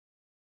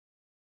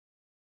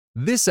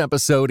This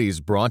episode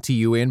is brought to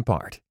you in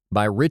part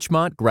by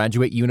Richmont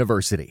Graduate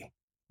University.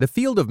 The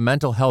field of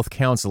mental health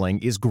counseling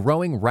is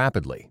growing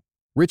rapidly.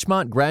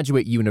 Richmont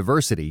Graduate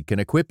University can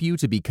equip you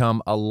to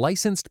become a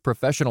licensed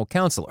professional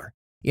counselor,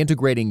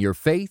 integrating your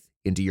faith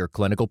into your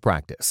clinical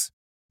practice.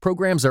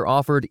 Programs are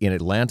offered in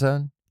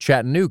Atlanta,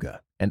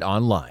 Chattanooga, and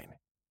online.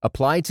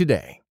 Apply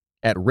today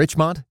at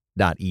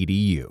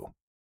richmont.edu.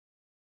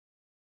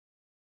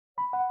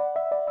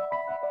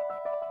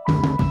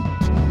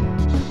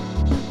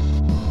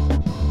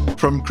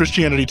 From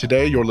Christianity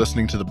Today, you're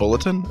listening to The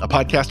Bulletin, a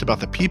podcast about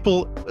the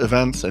people,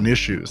 events, and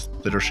issues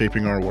that are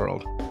shaping our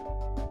world.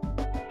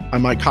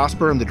 I'm Mike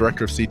Cosper, I'm the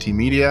director of CT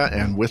Media,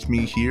 and with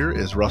me here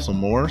is Russell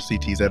Moore,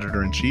 CT's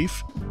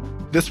editor-in-chief.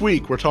 This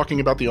week, we're talking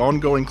about the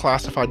ongoing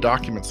classified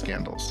document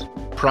scandals,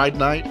 Pride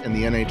Night in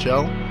the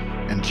NHL,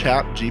 and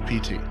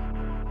ChatGPT.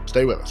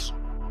 Stay with us.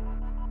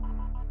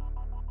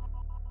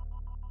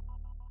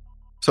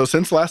 So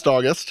since last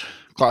August,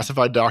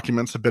 classified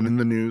documents have been in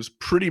the news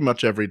pretty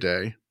much every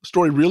day. The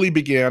story really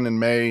began in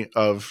May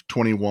of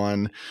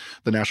 21.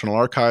 The National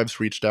Archives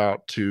reached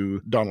out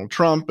to Donald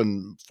Trump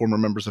and former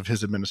members of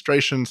his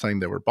administration saying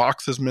there were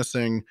boxes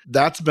missing.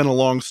 That's been a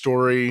long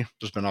story.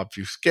 There's been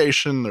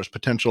obfuscation. There's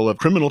potential of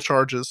criminal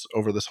charges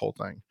over this whole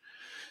thing.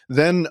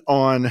 Then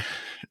on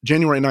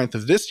January 9th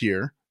of this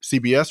year,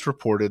 CBS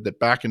reported that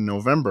back in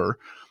November,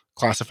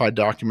 classified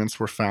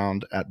documents were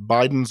found at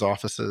Biden's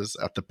offices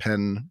at the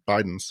Penn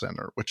Biden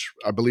Center, which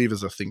I believe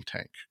is a think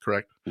tank,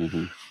 correct?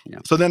 Mm-hmm. Yeah.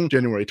 So then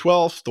January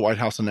 12th, the White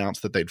House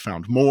announced that they'd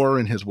found more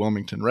in his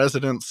Wilmington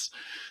residence.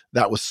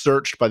 That was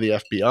searched by the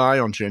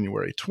FBI on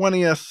January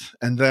 20th.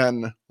 And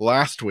then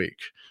last week,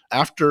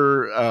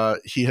 after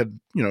he had,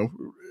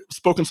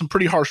 spoken some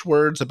pretty harsh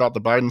words about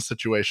the Biden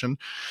situation,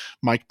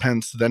 Mike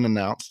Pence then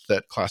announced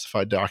that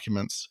classified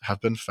documents have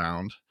been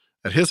found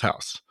at his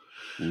house.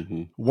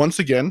 Mm-hmm. Once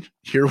again,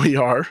 here we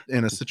are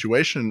in a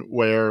situation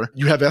where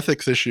you have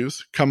ethics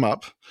issues come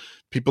up.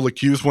 People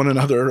accuse one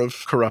another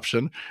of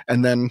corruption,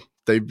 and then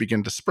they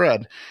begin to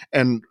spread.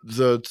 And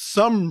the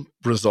sum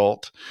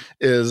result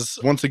is,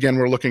 once again,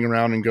 we're looking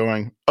around and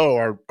going,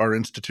 oh, our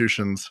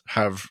institutions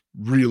have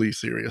really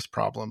serious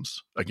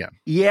problems again.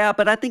 Yeah,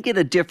 but I think in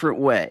a different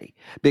way,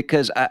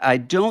 because I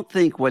don't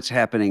think what's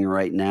happening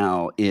right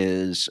now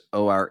is,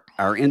 our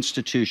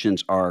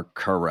institutions are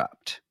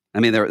corrupt. I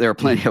mean, there are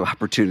plenty of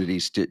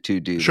opportunities to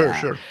do that.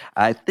 Sure.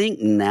 I think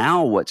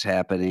now what's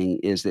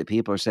happening is that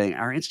people are saying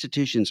our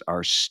institutions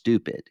are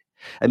stupid.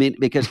 I mean,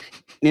 because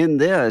in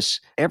this,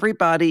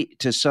 everybody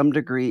to some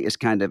degree is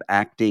kind of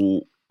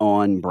acting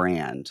on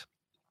brand.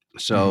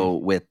 So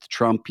with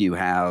Trump, you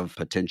have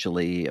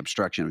potentially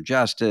obstruction of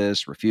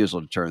justice,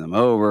 refusal to turn them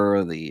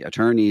over, the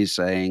attorneys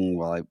saying,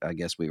 well, I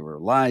guess we were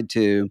lied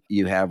to.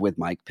 You have with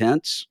Mike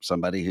Pence,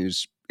 somebody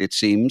who's, it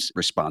seems,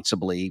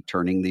 responsibly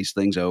turning these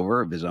things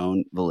over of his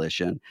own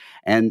volition.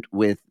 And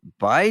with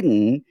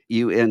Biden,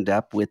 you end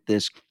up with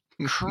this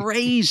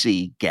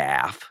crazy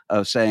gaffe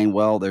of saying,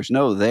 well, there's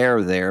no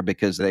there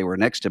because they were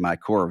next to my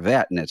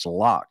Corvette and it's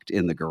locked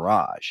in the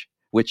garage.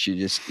 Which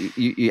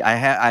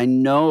I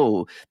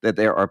know that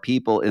there are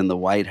people in the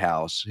White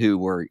House who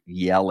were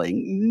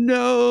yelling,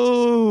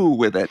 no,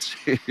 with that,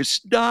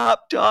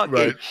 stop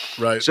talking.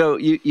 Right. So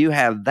you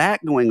have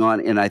that going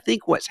on. And I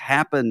think what's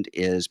happened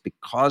is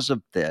because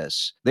of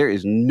this, there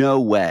is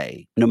no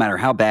way, no matter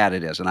how bad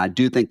it is, and I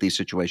do think these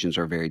situations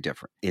are very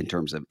different in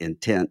terms of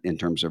intent, in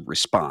terms of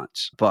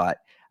response, but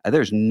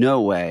there's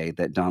no way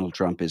that Donald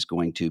Trump is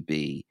going to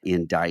be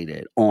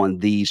indicted on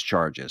these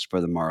charges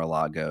for the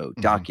Mar-a-Lago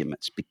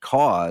documents,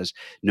 because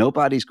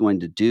nobody's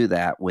going to do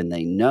that when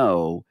they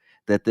know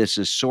that this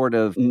is sort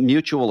of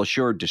mutual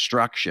assured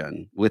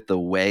destruction with the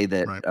way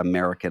that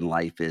American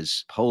life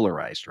is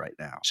polarized right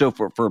now. So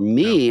for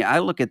me, I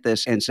look at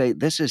this and say,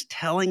 this is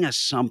telling us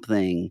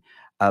something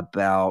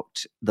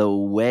about the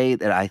way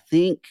that I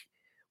think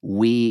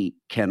we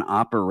can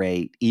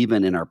operate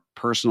even in our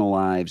personal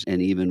lives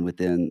and even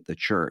within the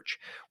church,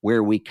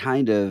 where we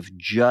kind of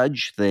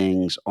judge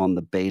things on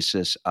the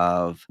basis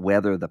of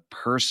whether the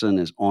person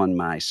is on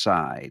my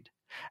side,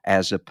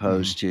 as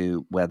opposed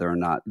to whether or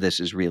not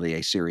this is really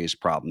a serious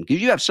problem. Because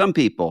you have some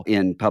people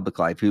in public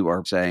life who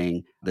are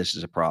saying this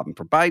is a problem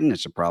for Biden,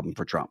 it's a problem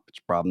for Trump, it's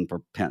a problem for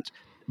Pence,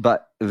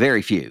 but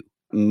very few.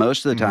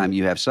 Most of the time,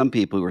 you have some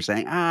people who are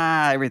saying,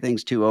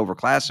 everything's too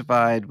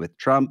overclassified with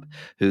Trump,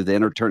 who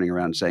then are turning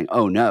around and saying,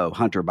 oh, no,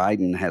 Hunter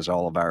Biden has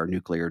all of our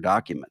nuclear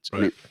documents,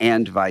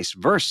 and vice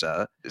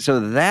versa. So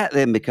that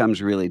then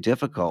becomes really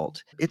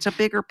difficult. It's a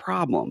bigger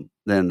problem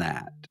than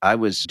that. I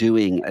was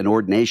doing an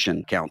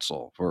ordination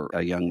council for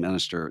a young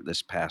minister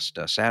this past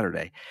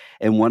Saturday.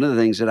 And one of the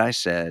things that I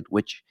said,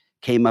 which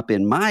came up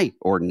in my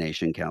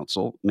ordination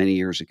council many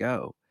years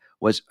ago,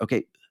 was,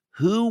 okay,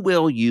 who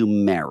will you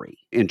marry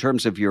in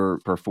terms of your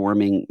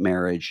performing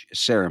marriage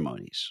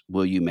ceremonies?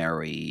 Will you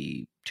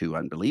marry two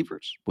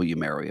unbelievers? Will you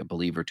marry a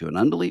believer to an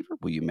unbeliever?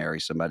 Will you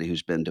marry somebody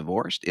who's been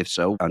divorced? If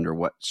so, under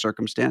what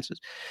circumstances?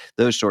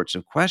 Those sorts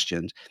of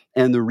questions.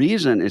 And the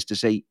reason is to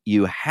say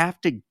you have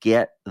to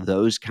get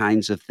those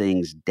kinds of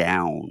things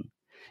down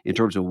in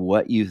terms of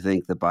what you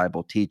think the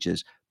Bible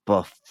teaches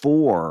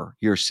before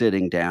you're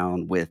sitting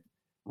down with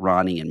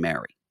Ronnie and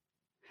Mary.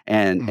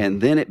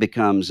 And then it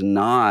becomes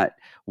not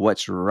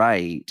what's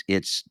right,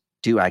 it's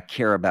do I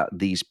care about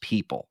these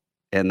people?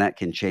 And that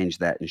can change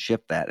that and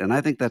shift that. And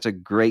I think that's a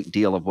great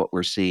deal of what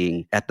we're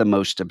seeing at the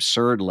most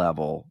absurd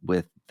level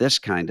with this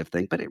kind of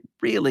thing. But it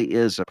really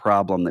is a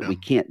problem that we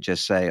can't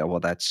just say, oh, well,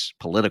 that's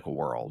political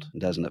world. It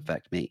doesn't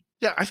affect me.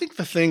 Yeah, I think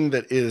the thing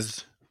that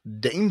is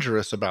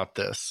dangerous about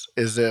this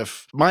is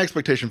if my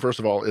expectation, first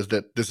of all, is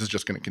that this is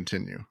just going to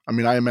continue. I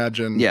mean, I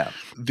imagine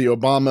the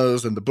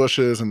Obamas and the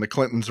Bushes and the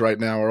Clintons right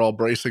now are all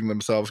bracing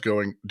themselves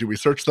going, do we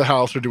search the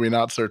house or do we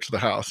not search the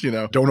house? You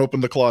know, don't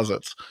open the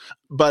closets.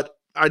 But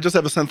I just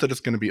have a sense that it's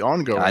going to be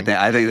ongoing. I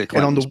think the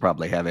Clintons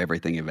probably have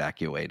everything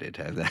evacuated.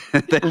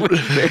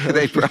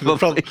 They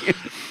probably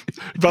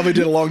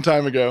did a long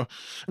time ago.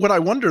 What I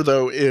wonder,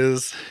 though,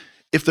 is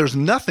if there's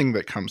nothing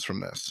that comes from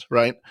this,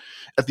 right?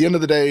 At the end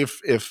of the day,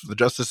 if the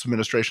Justice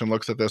Administration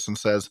looks at this and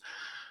says,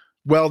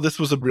 well, this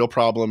was a real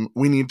problem,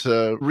 we need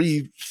to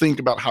rethink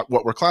about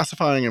what we're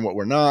classifying and what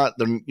we're not,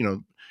 then, you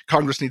know,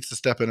 Congress needs to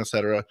step in, et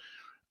cetera.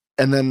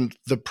 And then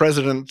the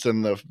president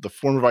and the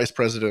former vice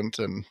president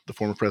and the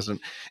former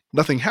president,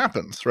 nothing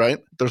happens, right?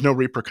 There's no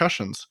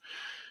repercussions.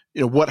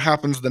 You know, what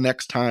happens the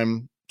next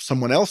time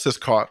someone else is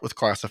caught with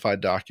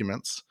classified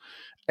documents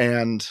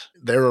and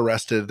they're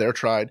arrested, they're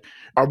tried?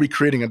 Are we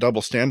creating a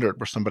double standard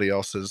where somebody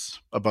else is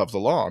above the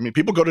law? I mean,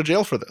 people go to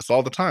jail for this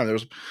all the time.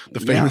 There's the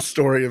famous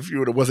story of,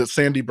 was it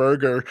Sandy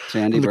Berger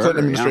from the Clinton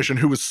administration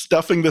who was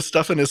stuffing this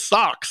stuff in his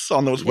socks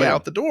on his way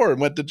out the door and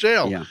went to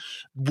jail? Yeah.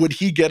 Would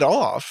he get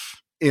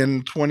off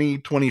in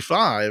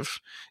 2025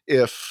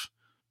 if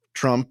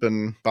Trump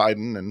and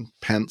Biden and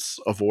Pence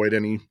avoid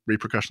any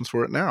repercussions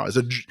for it now?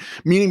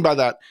 Meaning by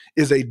that,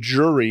 is a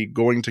jury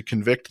going to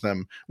convict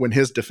them when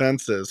his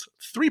defense is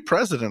three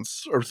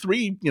presidents or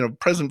three,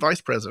 president,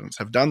 vice presidents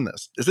have done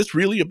this? Is this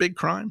really a big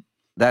crime?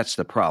 That's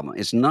the problem.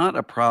 It's not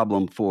a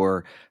problem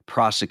for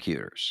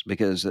prosecutors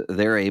because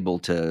they're able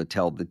to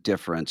tell the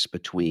difference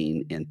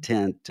between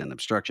intent and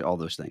obstruction, all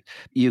those things.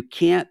 You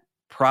can't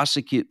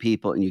prosecute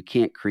people and you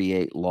can't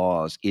create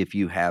laws if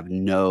you have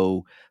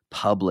no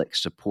public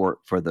support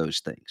for those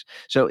things.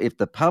 So if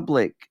the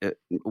public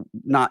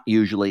not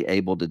usually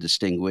able to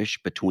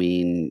distinguish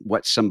between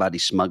what somebody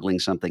smuggling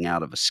something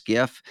out of a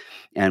skiff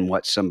and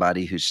what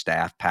somebody whose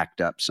staff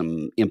packed up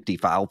some empty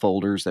file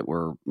folders that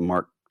were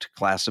marked to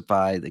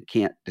classify, they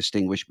can't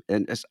distinguish,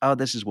 and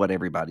this is what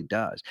everybody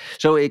does.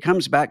 So it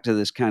comes back to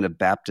this kind of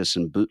Baptists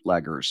and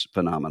bootleggers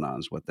phenomenon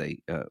is what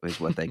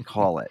they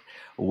call it,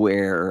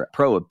 where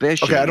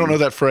prohibition. Okay, I don't know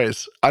that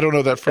phrase.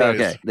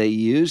 Okay, they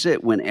use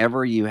it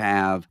whenever you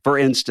have, for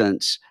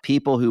instance,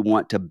 people who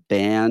want to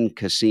ban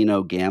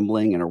casino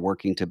gambling and are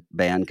working to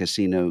ban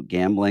casino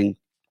gambling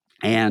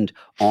and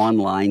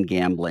online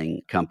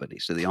gambling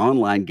companies. So the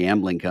online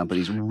gambling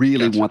companies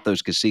really want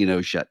those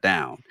casinos shut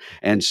down.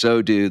 And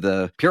so do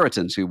the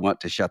Puritans who want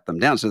to shut them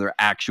down. So they're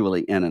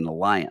actually in an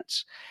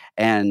alliance.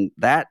 And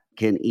that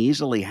can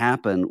easily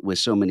happen with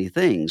so many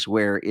things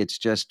where it's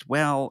just,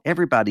 well,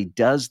 everybody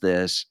does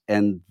this,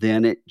 and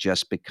then it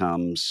just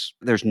becomes,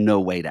 there's no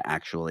way to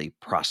actually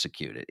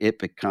prosecute it. It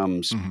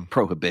becomes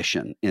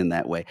prohibition in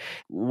that way.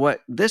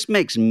 What this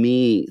makes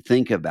me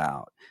think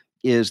about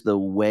is the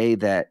way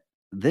that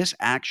this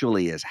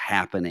actually is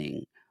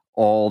happening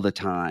all the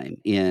time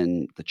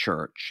in the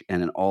church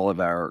and in all of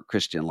our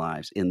Christian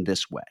lives in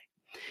this way.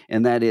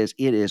 And that is,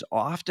 it is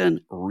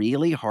often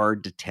really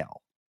hard to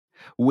tell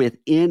with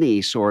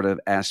any sort of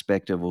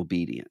aspect of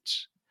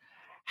obedience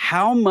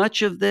how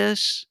much of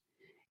this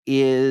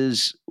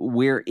is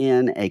we're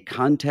in a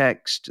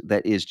context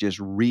that is just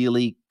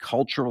really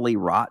culturally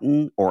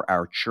rotten, or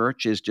our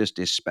church is just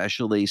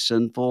especially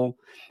sinful,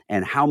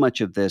 and how much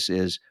of this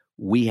is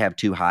we have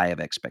too high of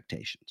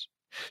expectations.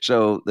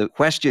 So the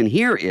question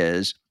here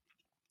is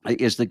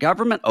the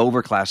government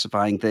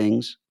overclassifying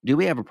things? Do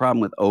we have a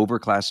problem with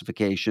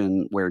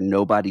overclassification where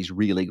nobody's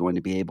really going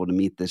to be able to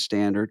meet this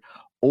standard?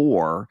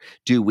 Or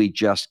do we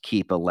just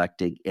keep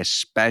electing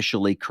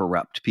especially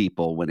corrupt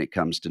people when it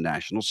comes to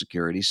national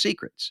security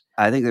secrets?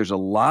 I think there's a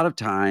lot of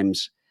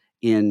times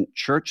in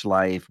church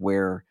life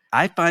where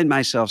I find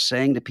myself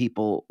saying to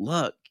people,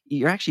 look,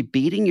 you're actually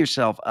beating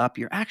yourself up.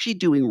 You're actually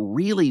doing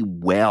really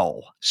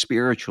well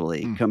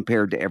spiritually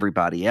compared to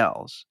everybody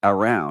else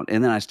around.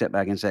 And then I step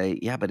back and say,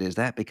 yeah, but is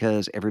that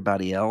because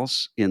everybody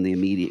else in the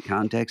immediate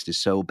context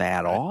is so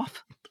bad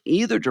off?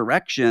 Either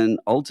direction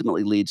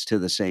ultimately leads to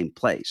the same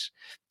place.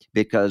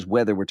 Because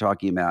whether we're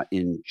talking about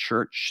in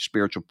church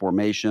spiritual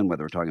formation,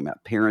 whether we're talking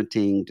about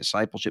parenting,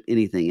 discipleship,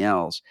 anything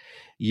else,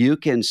 you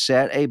can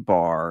set a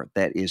bar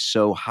that is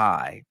so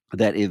high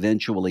that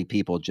eventually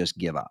people just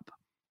give up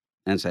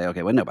and say,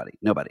 okay, well,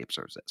 nobody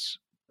observes this.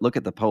 Look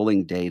at the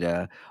polling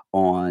data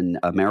on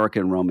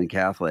American Roman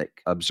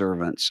Catholic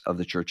observance of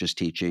the church's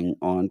teaching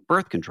on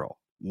birth control.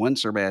 One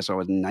survey I saw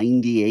was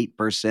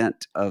 98%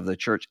 of the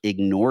church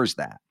ignores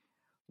that.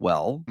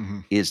 Well,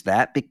 is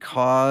that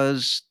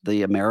because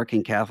the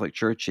American Catholic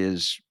Church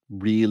is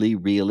really,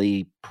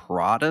 really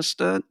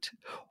Protestant?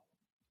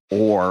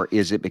 Or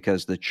is it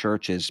because the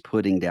church is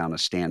putting down a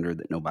standard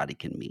that nobody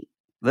can meet?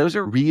 Those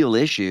are real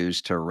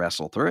issues to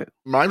wrestle through.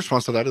 My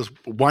response to that is,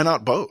 why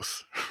not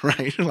both?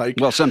 Right?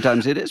 Well,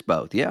 sometimes it is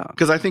both, yeah.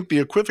 Because I think the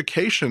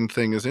equivocation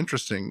thing is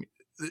interesting.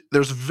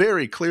 There's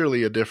very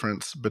clearly a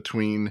difference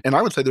between, and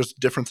I would say there's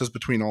differences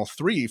between all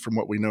three from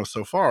what we know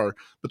so far,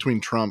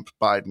 between Trump,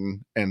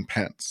 Biden, and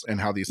Pence, and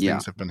how these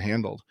things have been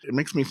handled. It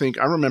makes me think,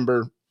 I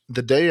remember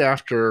the day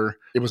after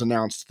it was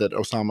announced that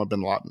Osama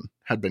bin Laden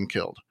had been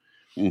killed,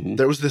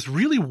 there was this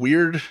really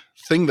weird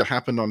thing that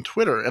happened on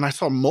Twitter, and I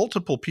saw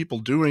multiple people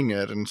doing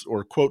it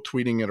or quote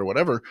tweeting it or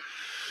whatever,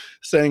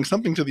 saying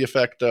something to the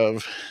effect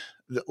of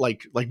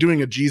like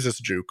doing a Jesus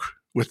juke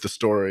with the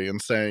story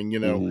and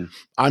saying,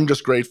 I'm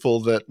just grateful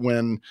that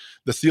when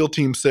the SEAL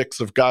Team 6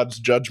 of God's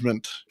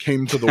judgment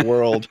came to the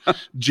world,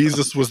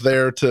 Jesus was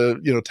there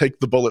to, take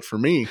the bullet for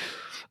me.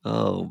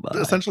 Oh,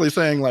 my. Essentially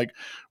saying, like,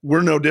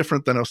 we're no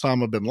different than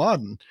Osama bin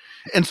Laden.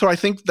 And so I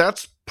think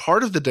that's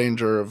part of the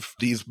danger of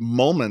these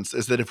moments,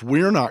 is that if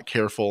we're not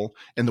careful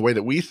in the way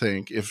that we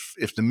think, if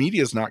the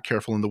media is not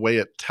careful in the way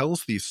it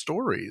tells these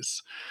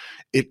stories,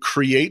 it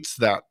creates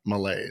that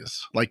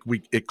malaise. Like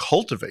it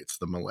cultivates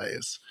the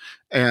malaise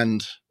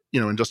and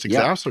just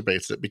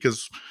exacerbates it.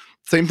 Because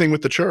same thing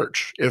with the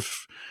church.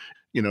 If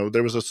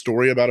there was a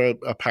story about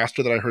a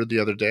pastor that I heard the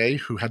other day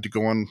who had to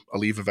go on a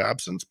leave of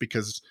absence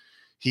because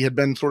he had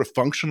been sort of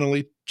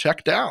functionally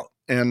checked out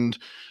and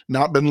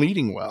not been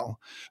leading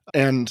well.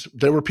 And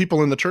there were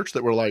people in the church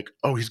that were like,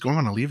 oh, he's going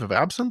on a leave of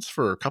absence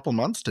for a couple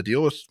months to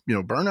deal with,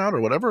 burnout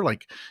or whatever.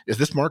 Like, is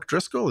this Mark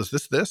Driscoll? Is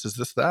this this? Is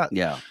this that?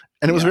 Yeah.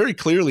 And it was very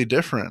clearly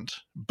different.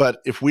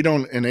 But if we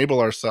don't enable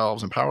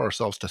ourselves, empower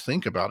ourselves to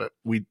think about it,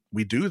 we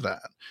do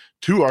that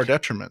to our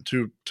detriment,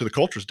 to the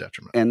culture's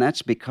detriment. And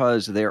that's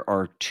because there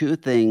are two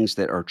things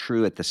that are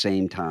true at the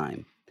same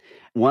time.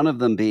 One of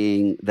them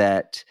being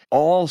that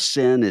all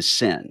sin is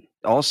sin.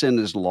 All sin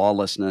is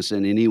lawlessness,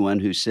 and anyone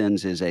who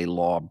sins is a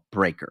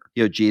lawbreaker.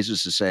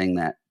 Jesus is saying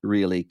that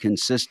really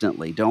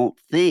consistently. Don't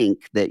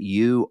think that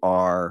you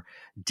are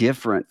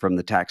different from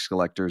the tax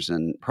collectors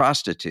and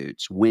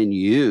prostitutes when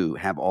you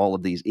have all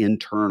of these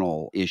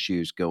internal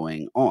issues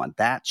going on.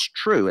 That's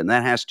true, and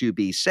that has to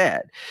be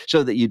said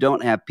so that you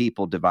don't have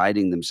people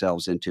dividing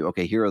themselves into,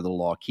 okay, here are the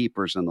law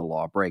keepers and the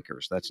law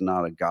breakers. That's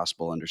not a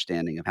gospel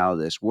understanding of how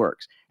this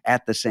works.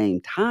 At the same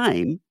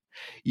time,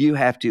 you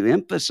have to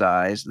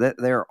emphasize that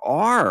there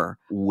are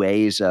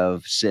ways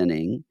of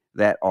sinning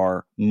that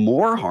are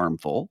more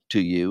harmful to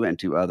you and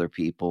to other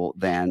people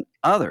than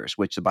others,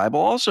 which the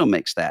Bible also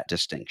makes that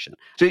distinction.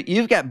 So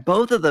you've got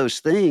both of those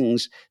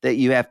things that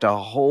you have to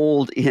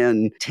hold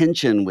in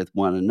tension with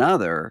one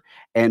another.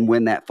 And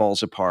when that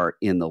falls apart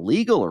in the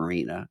legal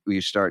arena,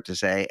 you start to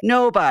say,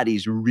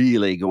 nobody's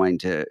really going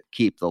to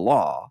keep the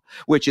law,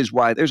 which is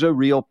why there's a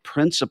real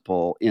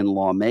principle in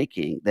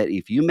lawmaking that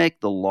if you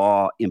make the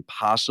law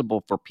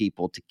impossible for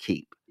people to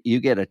keep, you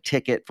get a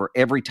ticket for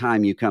every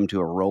time you come to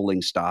a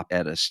rolling stop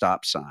at a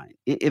stop sign.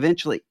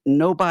 Eventually,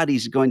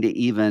 nobody's going to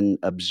even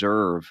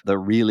observe the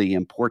really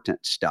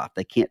important stuff.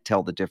 They can't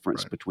tell the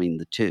difference between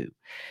the two.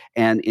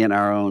 And in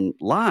our own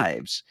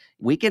lives,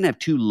 we can have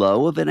too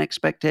low of an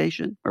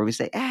expectation, or we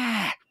say,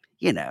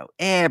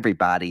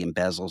 everybody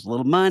embezzles a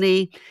little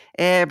money.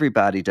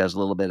 Everybody does a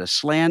little bit of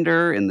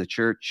slander in the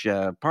church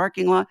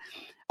parking lot.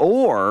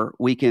 Or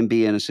we can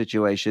be in a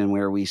situation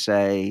where we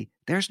say,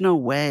 there's no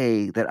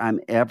way that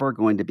I'm ever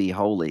going to be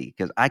holy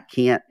because I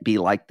can't be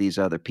like these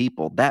other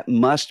people. That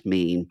must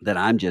mean that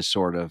I'm just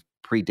sort of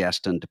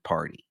predestined to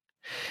party.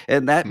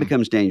 And that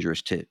becomes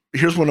dangerous too.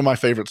 Here's one of my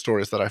favorite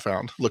stories that I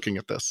found looking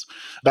at this.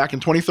 Back in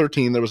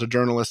 2013, there was a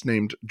journalist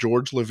named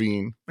George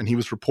Levine, and he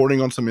was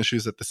reporting on some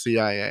issues at the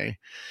CIA.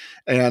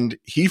 And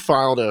he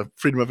filed a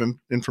Freedom of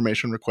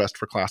Information request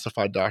for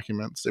classified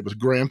documents. It was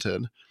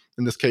granted.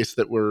 In this case,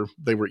 they were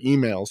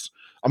emails.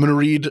 I'm going to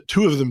read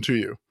two of them to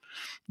you.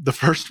 The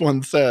first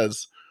one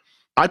says,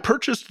 I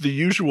purchased the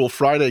usual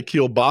Friday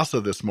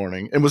kielbasa this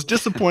morning and was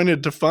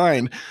disappointed to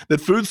find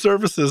that food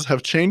services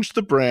have changed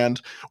the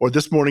brand or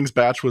this morning's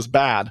batch was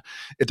bad.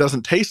 It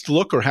doesn't taste,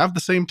 look, or have the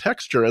same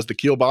texture as the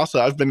kielbasa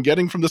I've been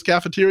getting from this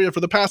cafeteria for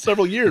the past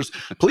several years.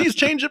 Please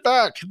change it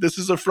back. This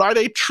is a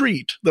Friday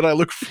treat that I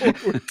look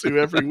forward to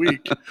every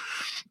week.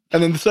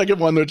 And then the second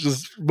one, which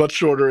is much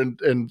shorter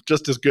and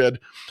just as good.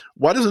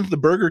 Why doesn't the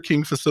Burger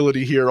King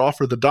facility here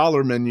offer the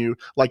dollar menu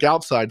like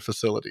outside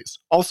facilities?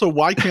 Also,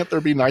 why can't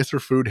there be nicer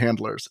food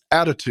handlers?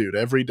 Attitude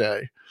every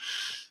day.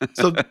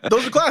 So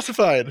those are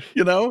classified,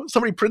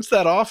 Somebody prints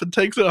that off and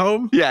takes it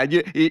home. Yeah,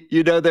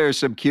 there are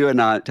some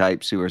QAnon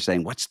types who are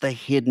saying, what's the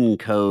hidden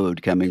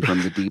code coming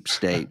from the deep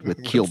state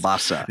with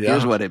kielbasa? Yeah.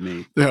 Here's what it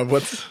means. Yeah,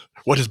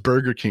 what is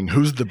Burger King?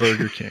 Who's the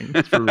Burger King?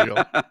 For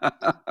real.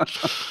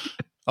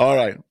 All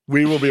right,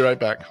 we will be right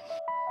back.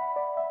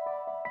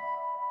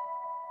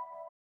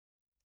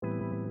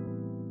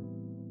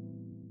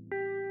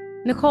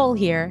 Nicole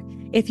here.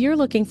 If you're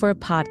looking for a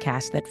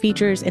podcast that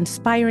features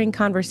inspiring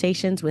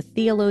conversations with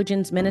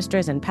theologians,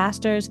 ministers, and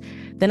pastors,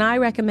 then I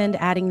recommend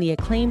adding the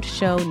acclaimed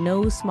show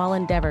No Small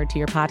Endeavor to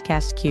your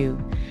podcast queue.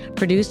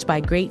 Produced by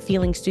Great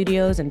Feeling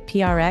Studios and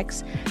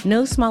PRX,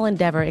 No Small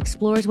Endeavor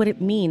explores what it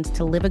means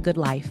to live a good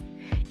life.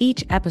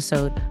 Each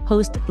episode,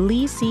 host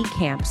Lee C.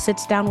 Camp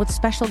sits down with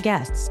special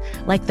guests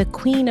like the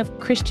queen of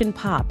Christian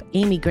pop,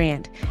 Amy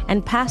Grant,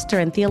 and pastor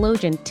and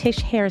theologian Tish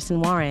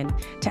Harrison Warren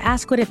to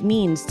ask what it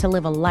means to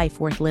live a life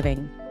worth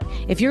living.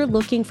 If you're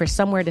looking for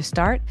somewhere to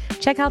start,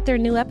 check out their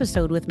new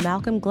episode with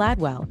Malcolm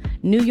Gladwell,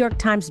 New York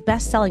Times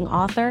bestselling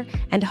author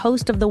and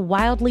host of the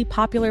wildly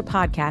popular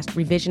podcast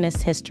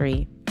Revisionist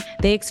History.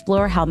 They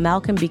explore how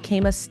Malcolm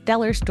became a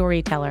stellar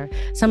storyteller,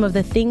 some of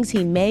the things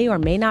he may or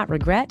may not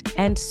regret,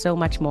 and so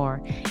much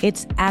more.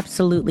 It's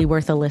absolutely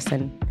worth a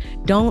listen.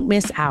 Don't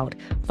miss out.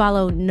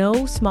 Follow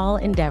No Small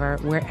Endeavor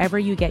wherever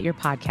you get your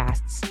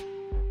podcasts.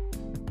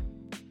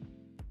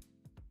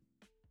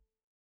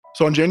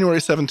 So on January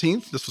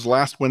 17th, this was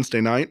last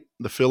Wednesday night,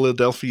 the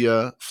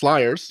Philadelphia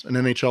Flyers, an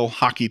NHL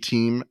hockey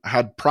team,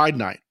 had Pride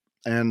Night.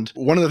 And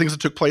one of the things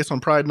that took place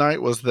on Pride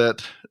Night was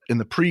that in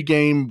the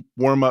pregame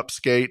warm-up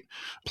skate,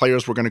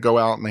 players were going to go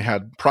out and they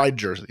had Pride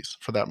jerseys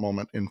for that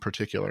moment in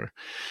particular.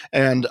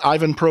 And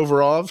Ivan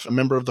Provorov, a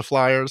member of the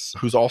Flyers,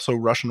 who's also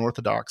Russian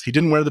Orthodox, he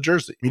didn't wear the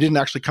jersey. He didn't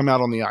actually come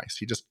out on the ice.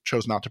 He just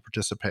chose not to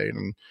participate.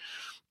 And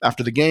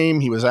after the game,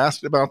 he was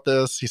asked about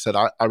this. He said,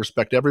 I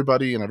respect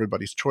everybody and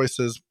everybody's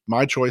choices.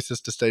 My choice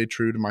is to stay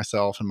true to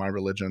myself and my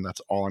religion.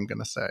 That's all I'm going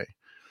to say.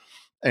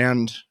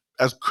 And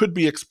as could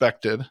be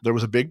expected, there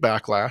was a big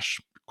backlash,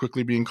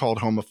 quickly being called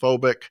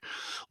homophobic,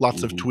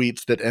 lots of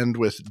tweets that end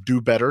with do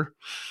better.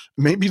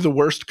 Maybe the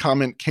worst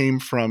comment came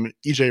from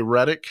EJ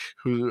Redick,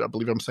 who I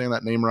believe I'm saying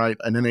that name right,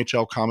 an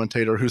NHL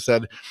commentator who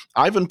said,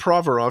 Ivan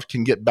Provorov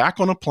can get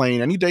back on a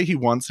plane any day he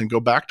wants and go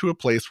back to a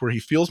place where he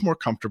feels more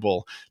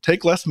comfortable,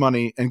 take less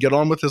money, and get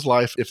on with his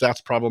life if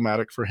that's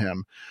problematic for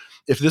him.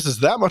 If this is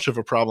that much of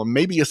a problem,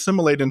 maybe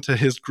assimilate into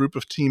his group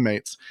of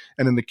teammates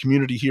and in the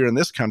community here in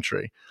this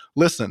country.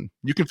 Listen,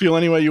 you can feel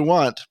any way you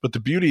want, but the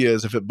beauty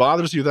is if it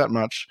bothers you that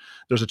much,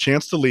 there's a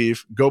chance to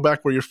leave, go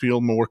back where you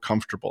feel more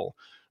comfortable.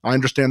 I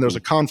understand there's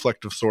a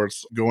conflict of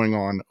sorts going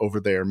on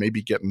over there.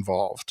 Maybe get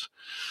involved.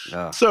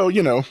 So,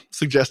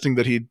 suggesting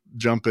that he'd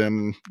jump in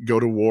and go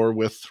to war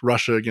with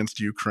Russia against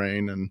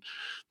Ukraine and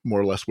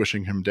more or less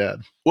wishing him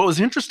dead. What was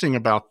interesting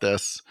about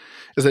this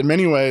is that in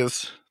many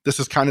ways, this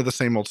is kind of the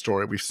same old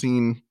story. We've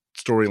seen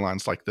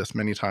storylines like this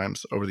many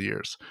times over the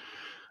years.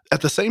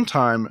 At the same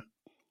time,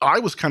 I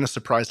was kind of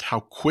surprised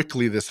how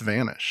quickly this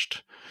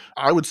vanished.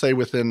 I would say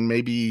within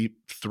maybe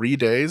 3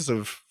 days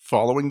of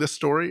following this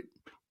story,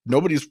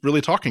 nobody's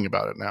really talking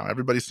about it now.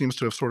 Everybody seems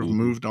to have sort of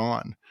moved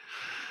on.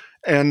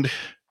 And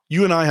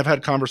you and I have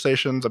had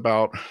conversations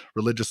about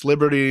religious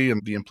liberty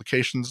and the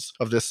implications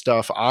of this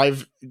stuff.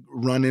 I've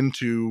run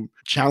into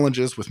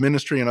challenges with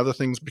ministry and other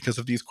things because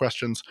of these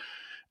questions.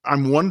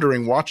 I'm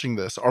wondering, watching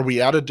this, are we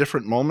at a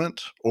different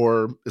moment,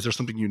 or is there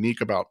something unique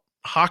about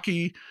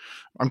hockey?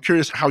 I'm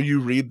curious how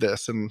you read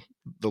this in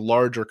the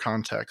larger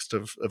context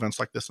of events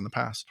like this in the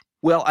past.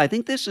 Well, I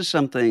think this is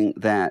something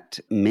that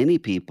many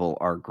people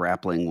are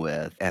grappling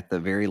with at the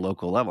very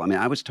local level. I mean,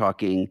 I was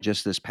talking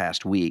just this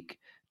past week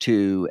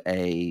to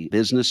a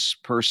business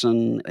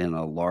person in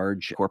a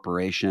large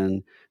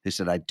corporation who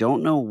said, I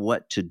don't know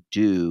what to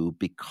do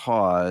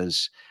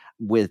because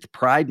with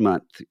Pride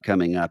Month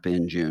coming up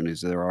in June, as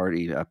they're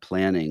already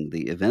planning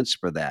the events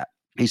for that.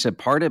 He said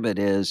part of it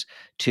is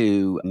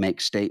to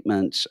make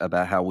statements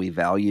about how we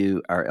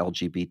value our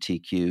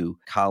LGBTQ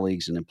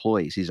colleagues and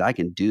employees. He said, I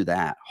can do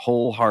that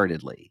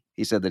wholeheartedly.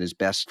 He said that his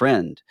best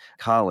friend,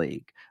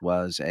 colleague,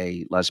 was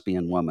a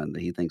lesbian woman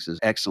that he thinks is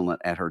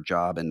excellent at her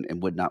job and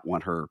would not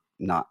want her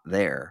not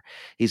there.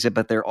 He said,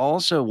 but they're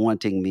also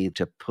wanting me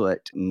to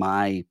put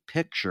my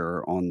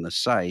picture on the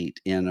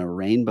site in a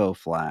rainbow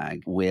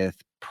flag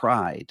with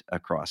pride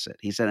across it.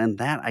 He said, and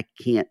that I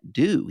can't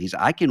do.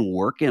 I can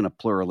work in a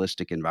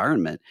pluralistic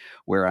environment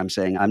where I'm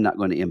saying I'm not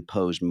going to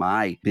impose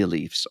my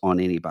beliefs on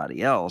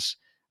anybody else.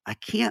 I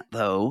can't,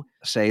 though,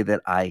 say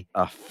that I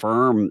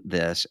affirm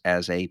this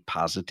as a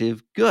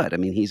positive good. I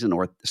mean, he's an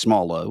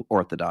small o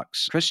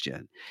Orthodox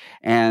Christian.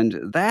 And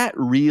that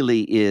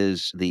really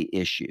is the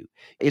issue.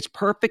 It's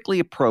perfectly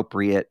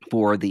appropriate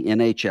for the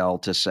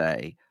NHL to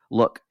say,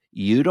 look,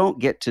 you don't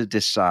get to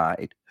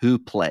decide who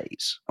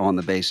plays on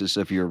the basis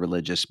of your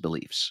religious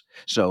beliefs.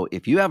 So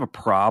if you have a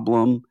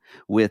problem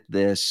with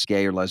this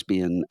gay or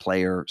lesbian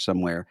player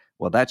somewhere,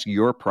 well, that's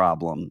your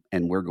problem,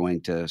 and we're going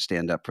to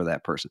stand up for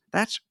that person.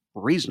 That's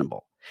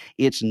reasonable.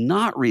 It's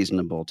not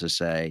reasonable to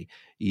say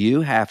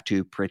you have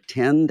to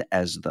pretend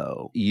as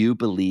though you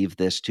believe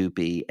this to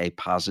be a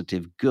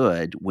positive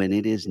good when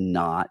it is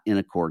not in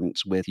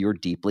accordance with your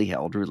deeply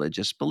held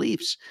religious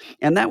beliefs.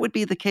 And that would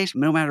be the case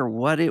no matter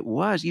what it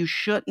was. You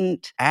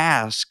shouldn't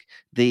ask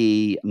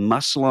the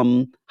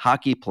Muslim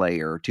hockey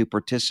player to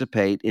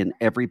participate in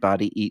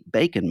Everybody Eat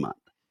Bacon Month.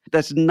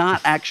 That's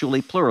not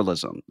actually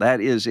pluralism.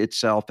 That is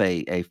itself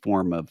a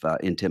form of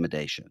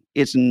intimidation.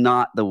 It's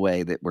not the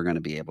way that we're going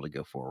to be able to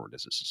go forward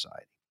as a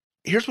society.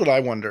 Here's what I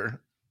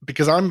wonder,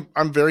 because I'm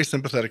very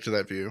sympathetic to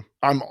that view.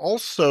 I'm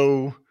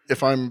also,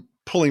 if I'm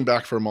pulling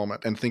back for a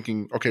moment and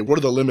thinking, okay, what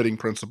are the limiting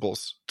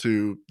principles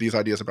to these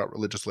ideas about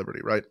religious liberty,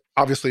 right?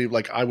 Obviously,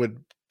 like, I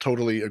would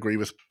totally agree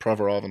with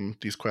Provorov on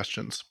these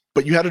questions.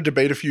 But you had a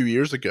debate a few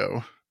years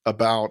ago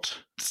about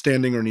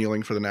standing or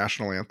kneeling for the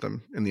national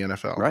anthem in the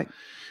NFL. Right.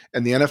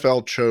 And the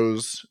NFL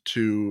chose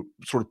to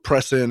sort of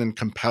press in and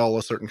compel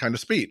a certain kind of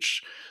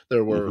speech.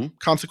 There were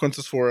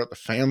consequences for it. The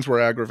fans were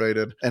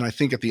aggravated. And I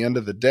think at the end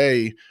of the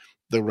day,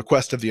 the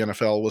request of the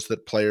NFL was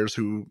that players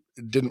who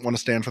didn't want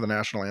to stand for the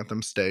national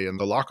anthem stay in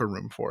the locker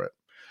room for it.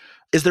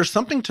 Is there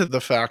something to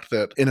the fact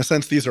that, in a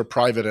sense, these are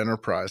private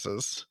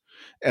enterprises,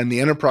 and the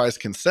enterprise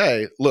can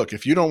say, look,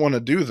 if you don't want to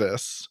do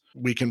this,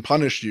 we can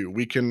punish you,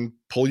 we can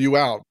pull you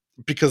out?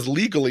 Because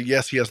legally,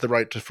 yes, he has the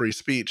right to free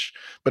speech,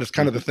 but it's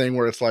kind of the thing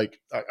where it's like,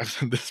 I've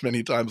said this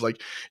many times, like,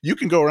 you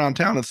can go around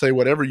town and say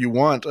whatever you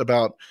want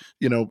about,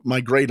 my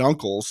great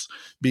uncles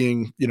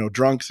being,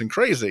 drunks and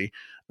crazy.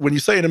 When you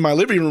say it in my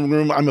living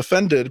room, I'm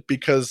offended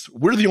because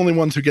we're the only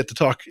ones who get to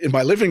talk in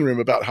my living room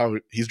about how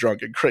he's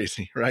drunk and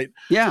crazy, right?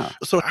 Yeah.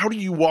 So how do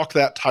you walk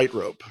that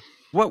tightrope?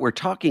 What we're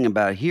talking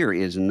about here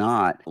is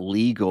not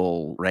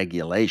legal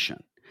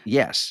regulation.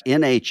 Yes,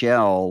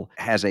 NHL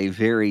has a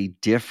very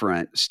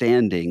different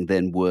standing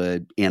than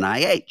would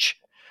NIH.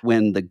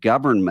 When the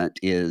government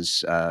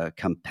is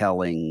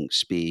compelling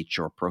speech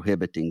or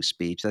prohibiting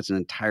speech, that's an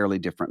entirely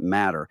different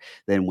matter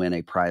than when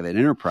a private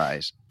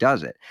enterprise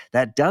does it.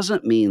 That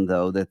doesn't mean,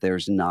 though, that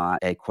there's not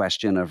a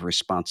question of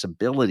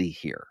responsibility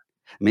here.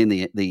 I mean,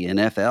 the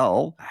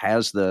NFL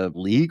has the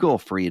legal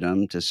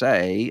freedom to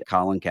say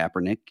Colin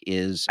Kaepernick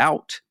is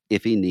out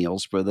if he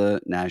kneels for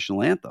the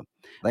national anthem.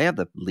 They have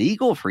the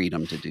legal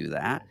freedom to do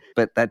that,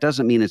 but that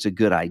doesn't mean it's a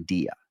good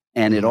idea.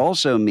 And it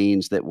also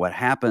means that what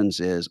happens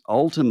is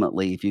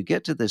ultimately, if you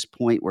get to this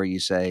point where you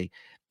say,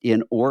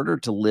 in order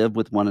to live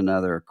with one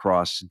another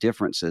across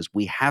differences,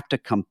 we have to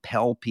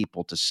compel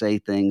people to say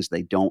things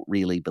they don't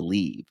really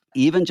believe,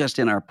 even just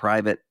in our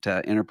private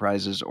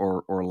enterprises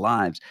or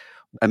lives.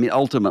 I mean,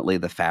 ultimately,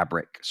 the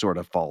fabric sort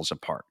of falls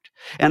apart.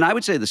 And I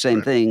would say the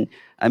same thing,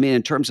 I mean,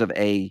 in terms of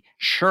a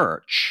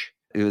church.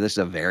 This is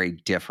a very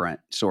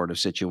different sort of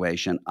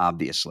situation,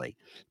 obviously.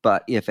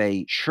 But if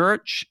a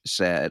church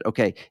said,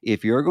 okay,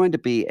 if you're going to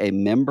be a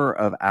member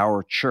of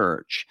our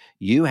church,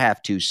 you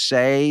have to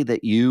say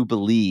that you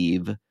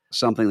believe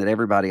something that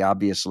everybody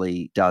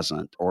obviously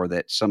doesn't, or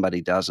that somebody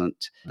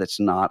doesn't, that's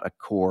not a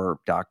core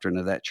doctrine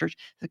of that church,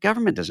 the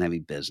government doesn't have any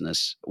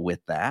business with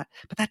that.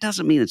 But that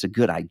doesn't mean it's a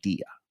good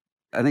idea.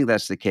 I think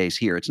that's the case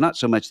here. It's not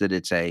so much that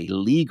it's a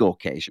legal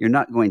case. You're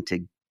not going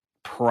to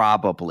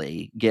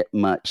probably get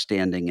much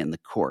standing in the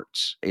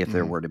courts if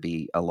there were to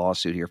be a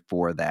lawsuit here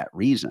for that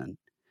reason.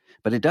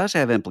 But it does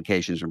have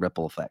implications and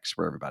ripple effects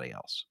for everybody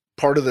else.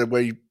 Part of the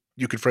way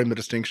you could frame the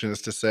distinction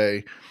is to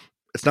say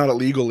it's not a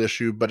legal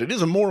issue, but it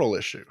is a moral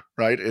issue,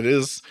 right? It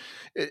is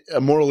a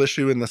moral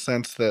issue in the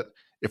sense that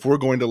if we're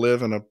going to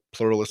live in a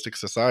pluralistic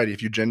society,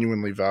 if you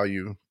genuinely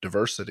value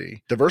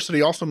diversity,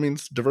 diversity also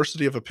means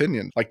diversity of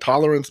opinion. Like,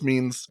 tolerance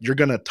means you're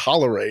going to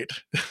tolerate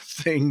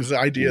things,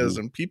 ideas,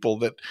 and people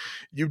that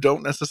you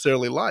don't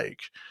necessarily like.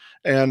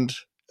 And,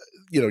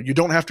 you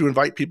don't have to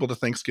invite people to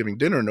Thanksgiving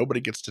dinner.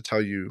 Nobody gets to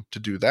tell you to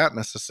do that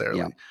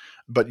necessarily.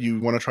 But you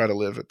want to try to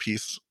live at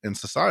peace in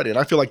society. And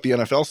I feel like the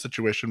NFL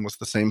situation was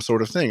the same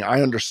sort of thing.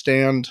 I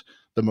understand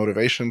the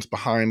motivations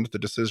behind the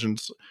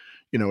decisions.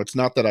 It's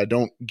not that I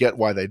don't get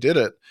why they did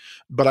it,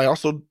 but I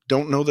also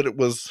don't know that it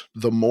was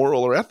the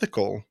moral or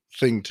ethical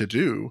thing to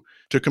do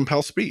to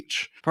compel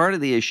speech. Part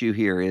of the issue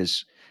here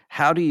is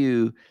how do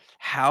you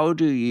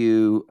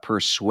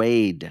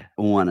persuade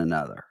one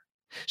another?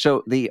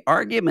 So the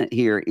argument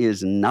here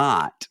is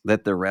not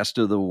that the rest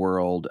of the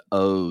world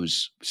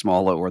owes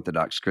small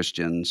Orthodox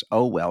Christians,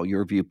 oh, well,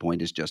 your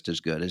viewpoint is just as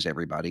good as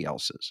everybody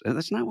else's. And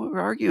that's not what we're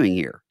arguing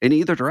here in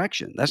either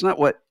direction. That's not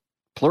what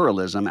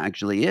pluralism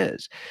actually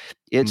is.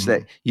 It's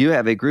that you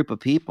have a group of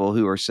people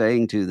who are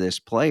saying to this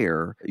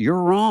player,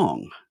 you're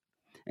wrong.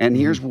 And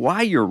here's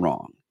why you're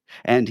wrong.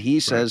 And he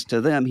says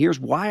to them, here's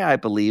why I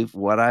believe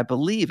what I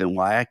believe and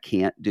why I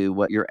can't do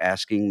what you're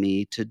asking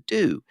me to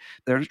do.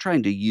 They're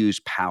trying to use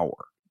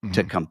power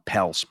to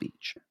compel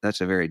speech. That's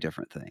a very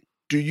different thing.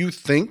 Do you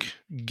think,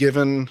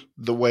 given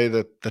the way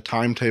that the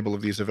timetable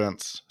of these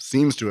events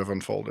seems to have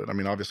unfolded, I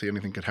mean, obviously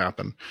anything could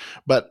happen,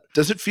 but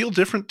does it feel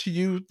different to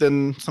you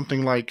than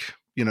something like,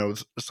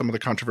 some of the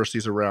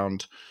controversies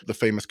around the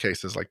famous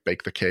cases like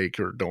Bake the Cake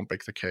or Don't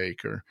Bake the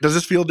Cake? Or does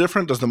this feel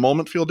different? Does the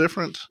moment feel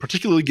different?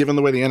 Particularly given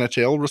the way the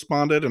NHL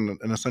responded and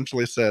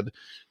essentially said,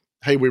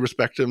 hey, we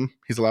respect him.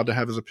 He's allowed to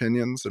have his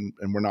opinions and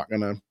we're not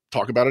going to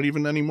talk about it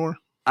even anymore?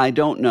 I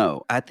don't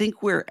know. I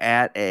think we're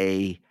at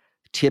a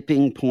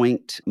tipping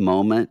point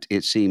moment,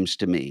 it seems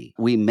to me.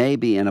 We may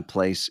be in a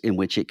place in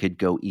which it could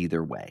go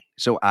either way.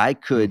 So I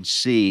could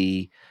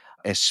see,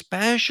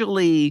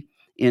 especially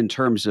in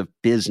terms of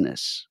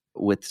business,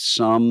 with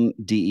some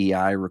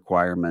DEI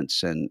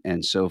requirements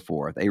and so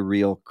forth, a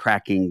real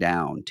cracking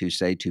down to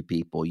say to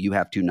people, you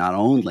have to not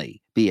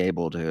only be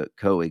able to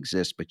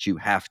coexist, but you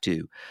have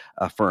to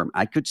affirm.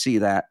 I could see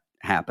that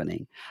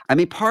happening. I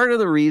mean, part of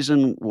the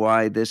reason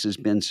why this has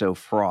been so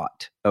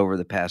fraught over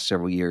the past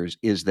several years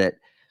is that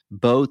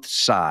both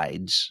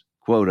sides,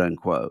 quote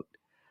unquote,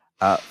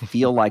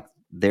 feel like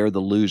they're the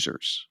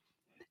losers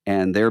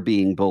and they're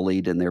being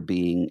bullied and they're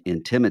being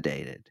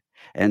intimidated.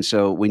 And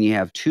so when you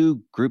have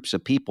two groups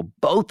of people,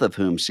 both of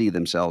whom see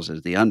themselves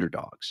as the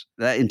underdogs,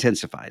 that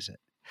intensifies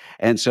it.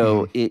 And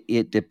so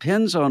it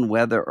depends on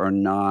whether or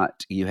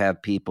not you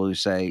have people who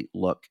say,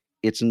 look,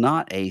 it's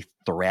not a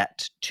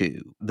threat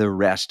to the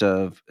rest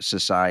of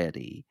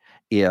society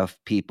if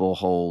people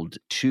hold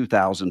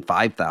 2,000,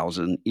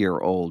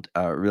 5,000-year-old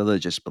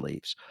religious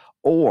beliefs,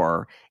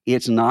 or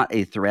it's not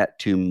a threat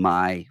to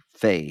my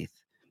faith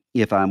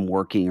if I'm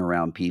working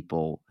around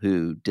people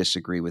who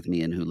disagree with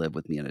me and who live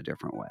with me in a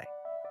different way.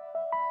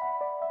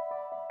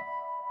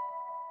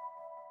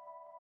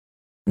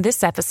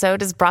 This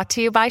episode is brought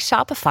to you by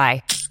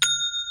Shopify.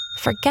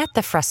 Forget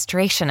the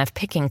frustration of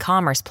picking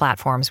commerce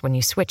platforms when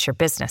you switch your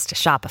business to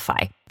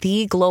Shopify,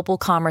 the global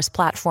commerce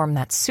platform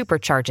that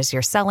supercharges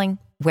your selling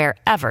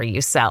wherever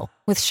you sell.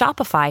 With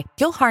Shopify,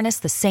 you'll harness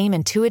the same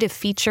intuitive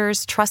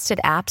features,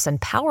 trusted apps,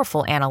 and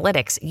powerful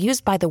analytics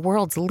used by the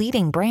world's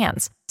leading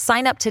brands.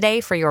 Sign up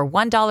today for your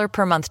 $1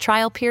 per month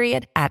trial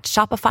period at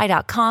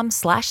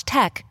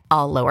shopify.com/tech,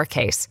 all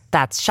lowercase.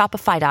 That's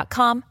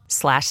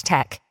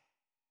shopify.com/tech.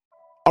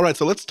 All right,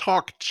 so let's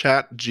talk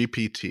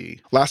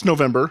ChatGPT. Last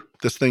November,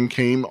 this thing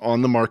came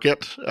on the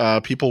market.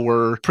 People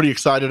were pretty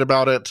excited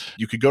about it.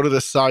 You could go to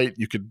this site,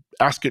 you could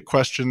ask it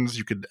questions,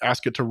 you could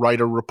ask it to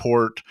write a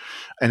report,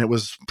 and it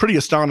was pretty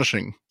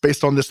astonishing.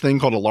 Based on this thing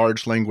called a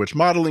large language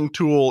modeling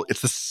tool,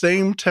 it's the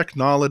same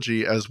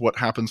technology as what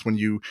happens when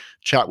you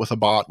chat with a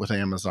bot with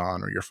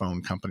Amazon or your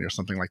phone company or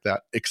something like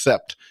that,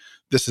 except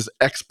this is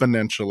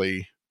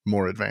exponentially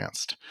more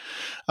advanced.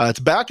 It's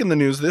back in the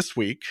news this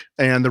week,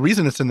 and the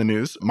reason it's in the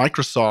news,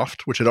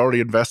 Microsoft, which had already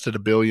invested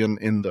 $1 billion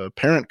in the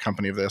parent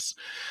company of this,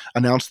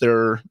 announced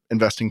they're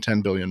investing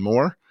 $10 billion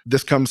more.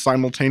 This comes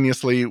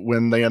simultaneously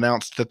when they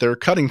announced that they're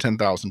cutting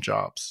 10,000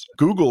 jobs.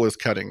 Google is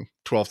cutting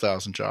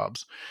 12,000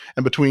 jobs.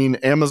 And between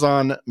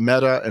Amazon,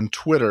 Meta, and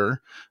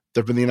Twitter,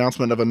 there have been the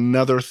announcement of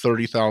another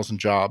 30,000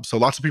 jobs. So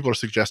lots of people are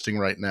suggesting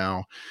right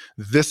now,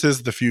 this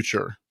is the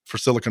future for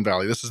Silicon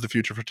Valley. This is the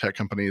future for tech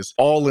companies,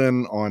 all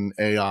in on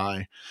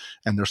AI,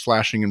 and they're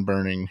slashing and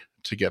burning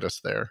to get us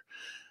there.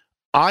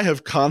 I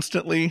have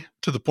constantly,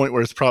 to the point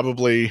where it's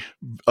probably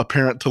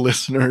apparent to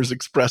listeners,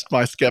 expressed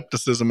my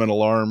skepticism and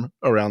alarm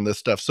around this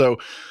stuff. So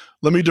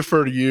let me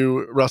defer to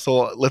you,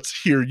 Russell.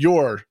 Let's hear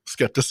your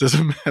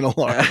skepticism and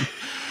alarm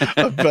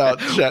about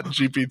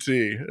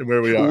ChatGPT and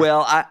where we are.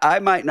 Well, I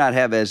might not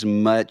have as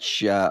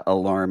much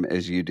alarm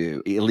as you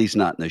do, at least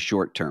not in the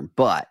short term.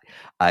 But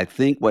I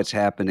think what's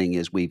happening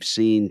is we've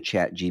seen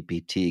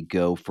ChatGPT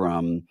go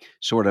from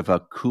sort of a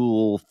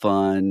cool,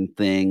 fun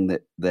thing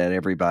that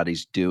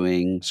everybody's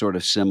doing, sort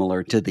of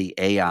similar to the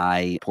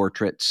AI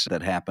portraits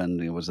that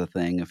happened. It was a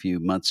thing a few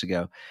months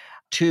ago,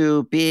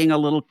 to being a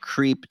little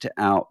creeped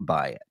out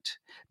by it.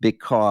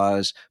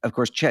 Because, of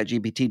course,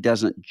 ChatGPT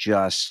doesn't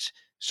just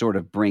sort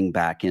of bring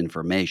back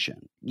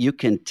information. You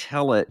can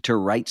tell it to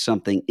write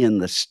something in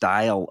the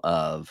style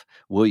of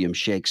William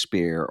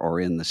Shakespeare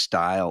or in the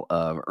style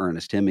of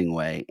Ernest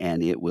Hemingway,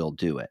 and it will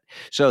do it.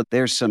 So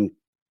there's some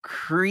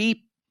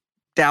creeped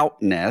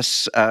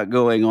outness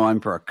going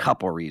on for a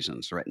couple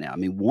reasons right now. I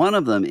mean, one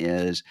of them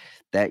is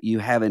that you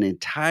have an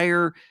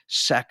entire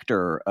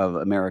sector of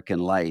American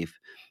life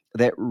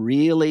that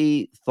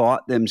really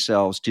thought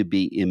themselves to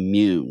be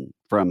immune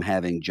from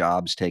having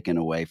jobs taken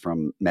away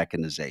from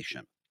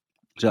mechanization.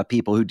 So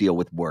people who deal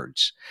with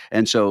words.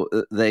 And so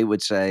they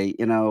would say,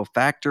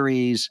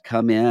 factories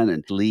come in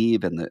and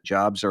leave and the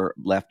jobs are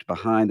left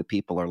behind, the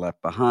people are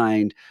left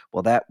behind.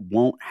 Well, that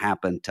won't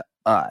happen to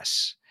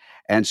us.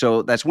 And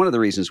so that's one of the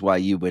reasons why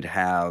you would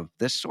have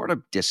this sort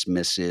of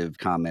dismissive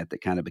comment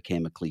that kind of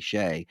became a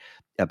cliche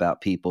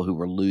about people who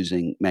were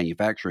losing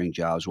manufacturing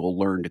jobs will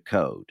learn to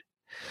code.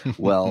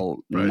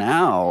 Well, Right.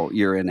 Now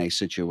you're in a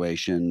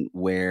situation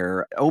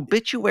where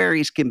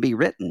obituaries can be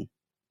written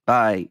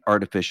by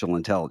artificial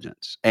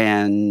intelligence,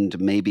 and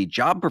maybe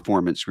job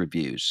performance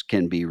reviews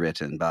can be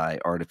written by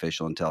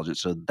artificial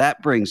intelligence. So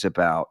that brings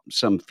about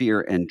some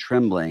fear and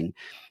trembling,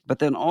 but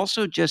then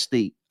also just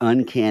the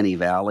uncanny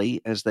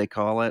valley, as they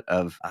call it,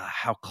 of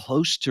how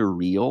close to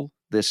real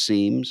this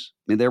seems.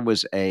 I mean, there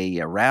was a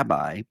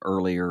rabbi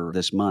earlier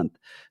this month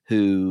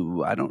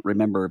who, I don't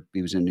remember if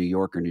he was in New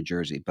York or New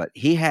Jersey, but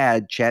he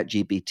had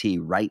ChatGPT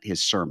write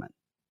his sermon,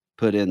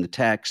 put in the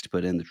text,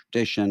 put in the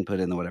tradition, put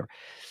in the whatever,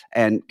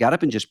 and got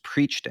up and just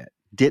preached it.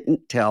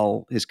 Didn't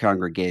tell his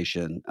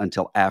congregation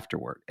until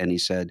afterward. And he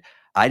said,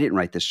 I didn't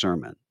write this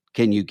sermon.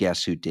 Can you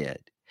guess who did?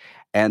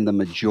 And the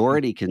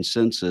majority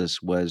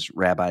consensus was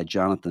Rabbi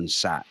Jonathan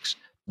Sacks,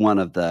 one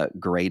of the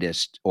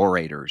greatest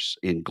orators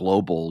in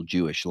global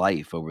Jewish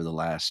life over the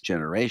last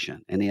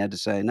generation. And he had to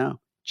say, no,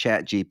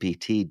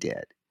 ChatGPT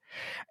did.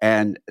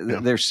 And Yeah.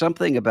 there's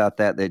something about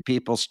that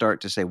people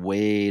start to say,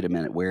 wait a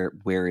minute,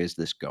 where is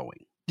this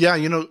going?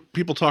 Yeah,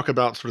 people talk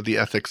about sort of the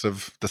ethics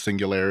of the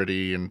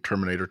singularity and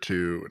Terminator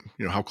 2,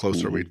 and how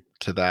close are we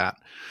to that?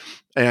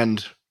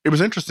 And it was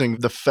interesting.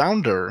 The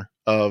founder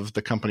of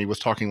the company was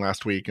talking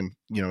last week and,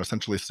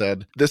 essentially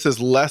said, this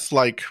is less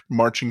like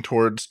marching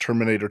towards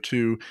Terminator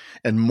 2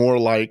 and more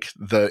like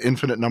the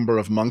infinite number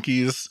of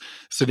monkeys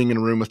sitting in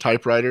a room with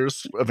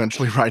typewriters,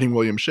 eventually writing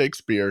William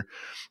Shakespeare,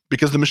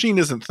 because the machine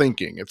isn't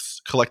thinking. It's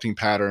collecting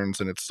patterns,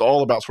 and it's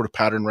all about sort of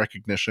pattern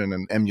recognition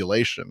and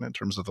emulation in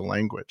terms of the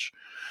language.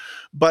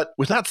 But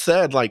with that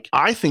said,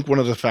 I think one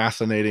of the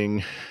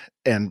fascinating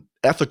and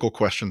ethical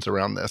questions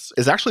around this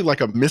is actually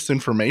like a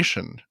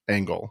misinformation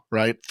angle,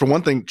 right? For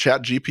one thing,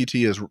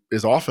 ChatGPT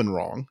is often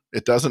wrong.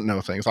 It doesn't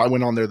know things. I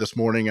went on there this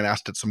morning and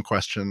asked it some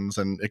questions,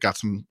 and it got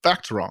some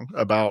facts wrong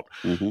about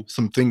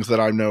some things that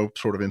I know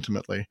sort of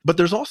intimately. But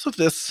there's also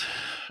this,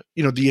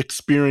 the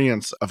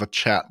experience of a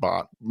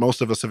chatbot.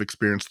 Most of us have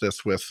experienced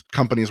this with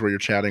companies where you're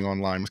chatting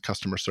online with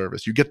customer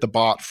service. You get the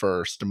bot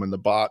first, and when the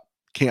bot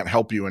can't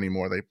help you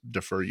anymore, they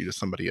defer you to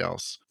somebody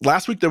else.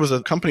 Last week, there was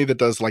a company that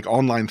does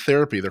online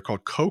therapy. They're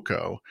called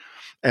Coco.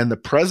 And the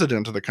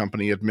president of the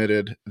company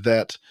admitted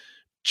that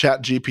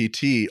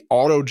ChatGPT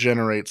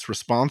auto-generates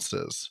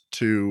responses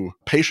to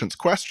patients'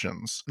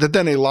 questions that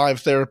then a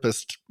live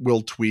therapist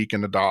will tweak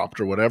and adopt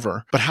or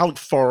whatever. But how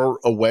far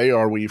away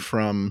are we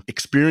from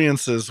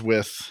experiences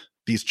with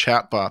these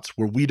chatbots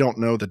where we don't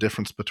know the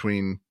difference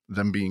between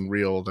them being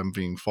real, them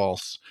being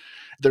false?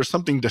 There's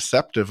something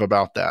deceptive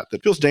about that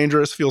feels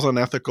dangerous, feels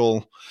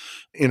unethical.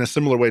 In a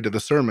similar way to the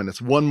sermon,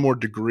 it's one more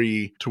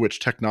degree to which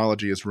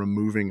technology is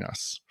removing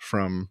us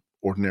from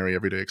ordinary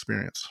everyday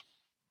experience.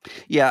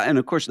 Yeah, and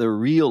of course, the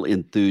real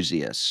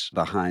enthusiasts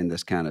behind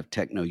this kind of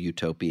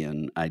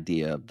techno-utopian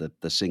idea of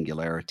the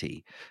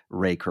singularity,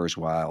 Ray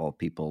Kurzweil,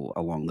 people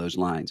along those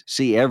lines,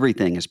 see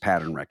everything as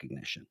pattern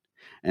recognition.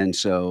 And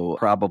so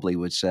probably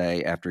would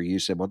say, after you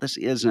said, well, this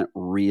isn't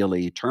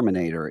really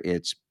Terminator,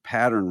 it's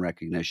pattern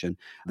recognition,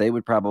 they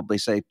would probably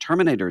say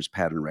Terminator is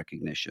pattern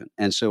recognition.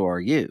 And so are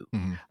you.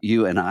 Mm-hmm.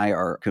 You and I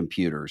are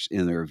computers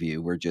in their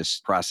view. We're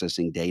just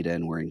processing data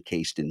and we're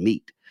encased in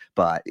meat.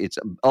 But it's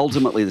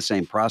ultimately the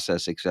same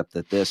process, except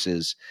that this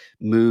is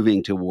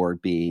moving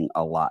toward being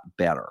a lot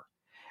better.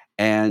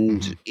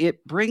 And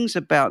it brings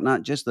about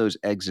not just those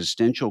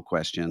existential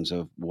questions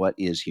of what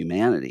is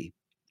humanity,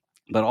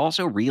 but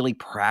also really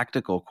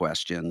practical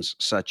questions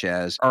such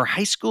as, are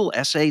high school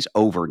essays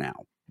over now?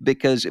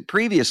 Because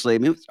previously,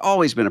 it's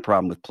always been a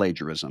problem with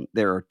plagiarism.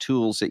 There are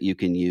tools that you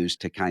can use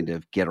to kind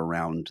of get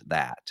around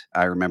that.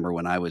 I remember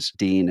when I was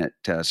dean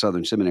at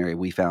Southern Seminary,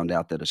 we found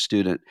out that a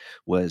student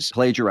was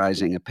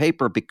plagiarizing a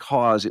paper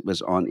because it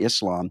was on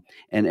Islam.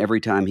 And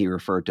every time he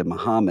referred to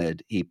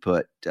Muhammad, he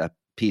put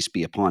peace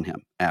be upon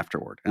him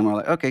afterward. And we're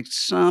like, okay,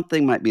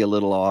 something might be a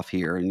little off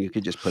here. And you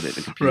could just put it in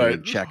the computer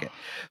and check it.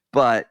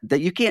 But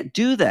that you can't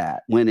do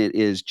that when it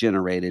is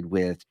generated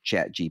with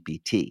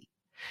ChatGPT.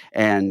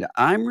 And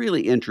I'm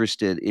really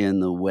interested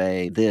in the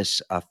way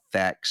this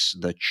affects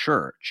the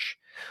church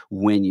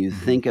when you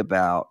think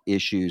about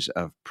issues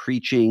of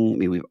preaching. I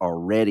mean, we've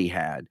already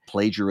had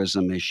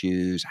plagiarism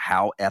issues.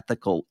 How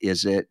ethical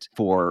is it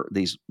for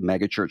these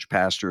megachurch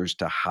pastors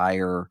to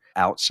hire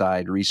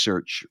outside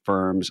research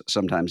firms,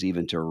 sometimes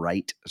even to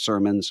write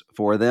sermons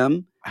for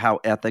them? How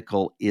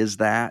ethical is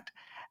that?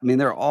 I mean,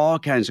 there are all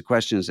kinds of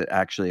questions that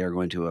actually are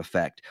going to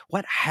affect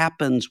what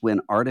happens when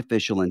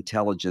artificial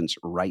intelligence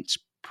writes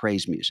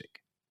praise music.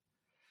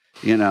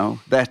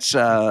 That's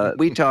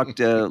we talked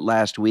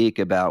last week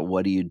about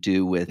what do you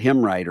do with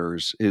hymn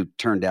writers who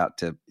turned out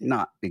to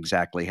not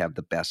exactly have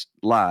the best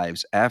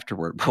lives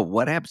afterward. But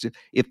what happens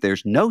if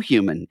there's no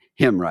human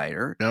hymn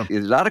writer? Yeah.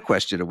 It's not a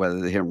question of whether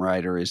the hymn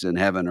writer is in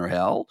heaven or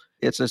hell.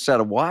 It's a set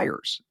of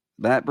wires.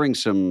 That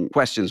brings some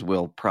questions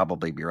we'll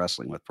probably be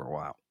wrestling with for a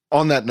while.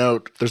 On that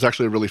note, there's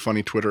actually a really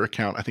funny Twitter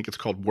account. I think it's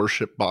called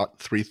WorshipBot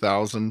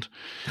 3000.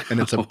 And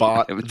it's a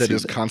bot that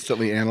is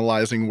constantly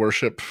analyzing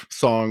worship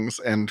songs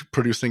and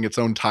producing its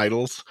own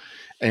titles.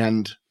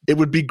 And it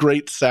would be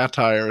great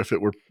satire if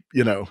it were,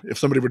 if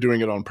somebody were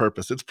doing it on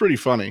purpose. It's pretty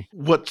funny.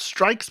 What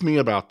strikes me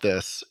about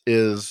this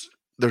is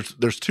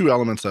there's two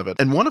elements of it.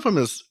 And one of them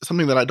is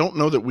something that I don't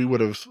know that we would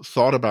have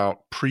thought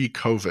about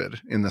pre-COVID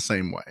in the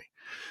same way.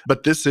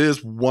 But this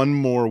is one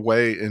more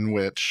way in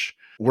which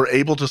we're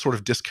able to sort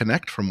of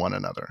disconnect from one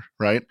another,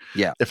 right?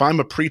 Yeah. If I'm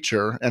a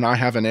preacher and I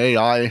have an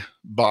AI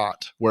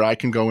bot where I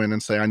can go in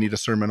and say, I need a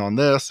sermon on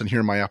this, and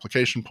here are my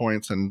application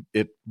points, and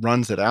it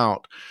runs it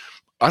out,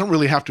 I don't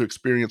really have to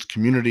experience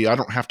community. I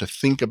don't have to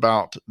think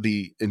about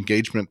the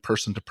engagement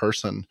person to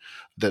person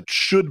that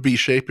should be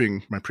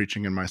shaping my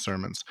preaching and my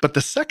sermons. But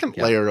the second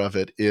layer of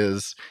it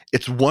is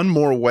it's one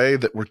more way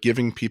that we're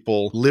giving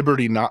people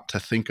liberty not to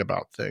think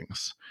about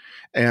things.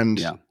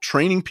 And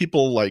training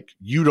people like,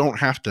 you don't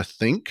have to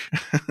think.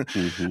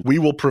 We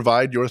will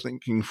provide your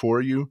thinking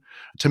for you.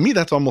 To me,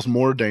 that's almost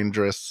more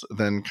dangerous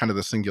than kind of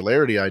the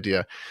singularity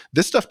idea.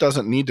 This stuff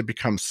doesn't need to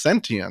become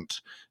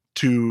sentient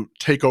to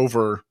take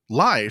over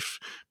life,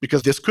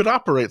 because this could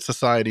operate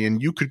society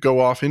and you could go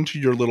off into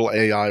your little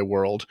AI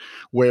world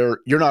where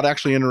you're not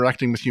actually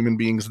interacting with human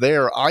beings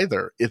there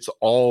either. It's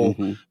all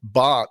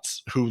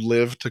bots who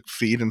live to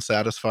feed and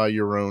satisfy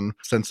your own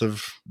sense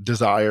of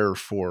desire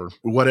for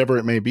whatever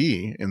it may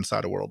be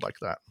inside a world like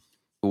that.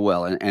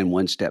 Well, and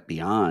one step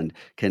beyond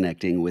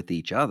connecting with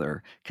each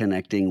other,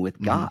 connecting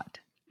with God.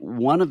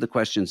 One of the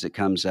questions that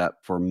comes up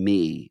for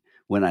me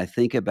when I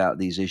think about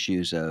these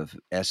issues of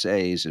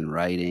essays and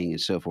writing and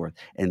so forth,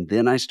 and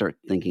then I start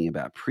thinking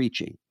about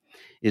preaching,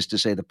 is to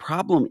say the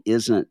problem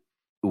isn't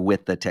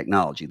with the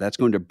technology. That's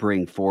going to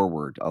bring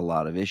forward a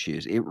lot of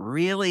issues. It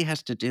really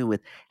has to do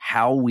with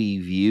how we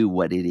view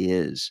what it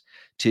is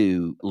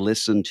to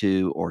listen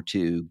to or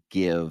to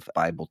give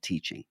Bible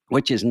teaching,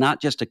 which is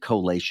not just a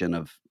collation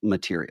of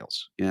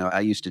materials. I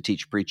used to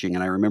teach preaching,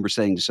 and I remember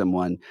saying to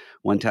someone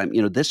one time,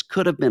 this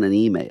could have been an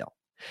email.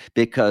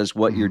 Because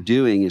what you're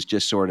doing is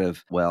just sort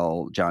of,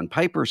 well, John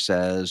Piper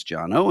says,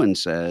 John Owen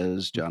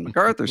says, John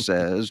MacArthur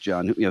says,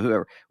 John,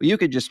 whoever. Well, you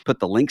could just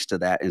put the links to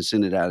that and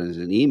send it out as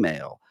an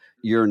email.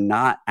 You're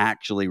not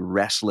actually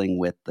wrestling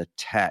with the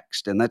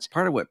text. And that's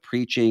part of what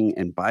preaching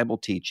and Bible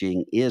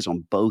teaching is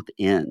on both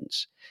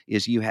ends,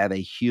 is you have a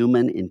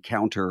human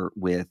encounter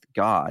with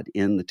God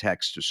in the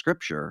text of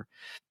Scripture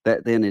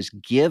that then is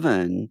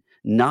given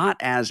not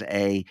as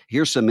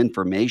here's some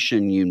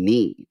information you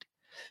need,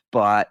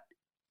 but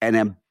an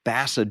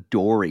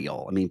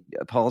ambassadorial. I mean,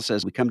 Paul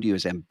says we come to you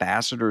as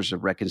ambassadors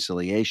of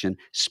reconciliation,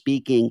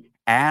 speaking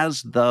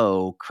as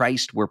though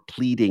Christ were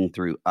pleading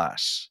through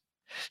us.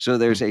 So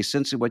there's a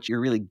sense of what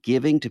you're really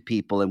giving to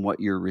people and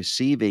what you're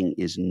receiving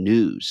is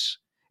news.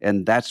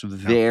 And that's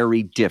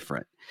very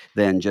different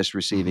than just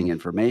receiving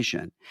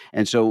information.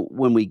 And so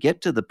when we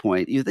get to the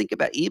point, you think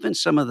about even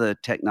some of the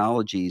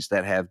technologies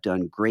that have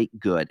done great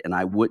good, and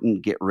I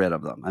wouldn't get rid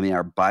of them. I mean,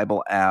 our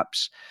Bible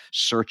apps,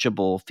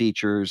 searchable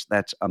features,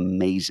 that's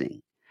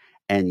amazing.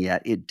 And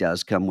yet it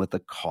does come with a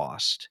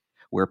cost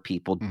where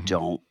people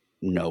don't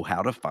know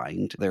how to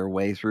find their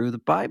way through the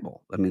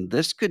Bible. I mean,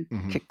 this could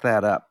kick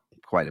that up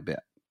quite a bit.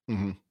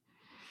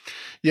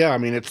 Yeah, I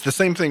mean, it's the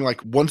same thing. Like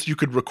once you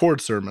could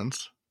record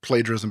sermons,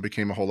 plagiarism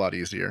became a whole lot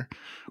easier.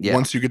 Yeah.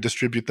 Once you could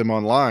distribute them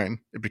online,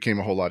 it became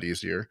a whole lot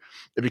easier.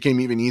 It became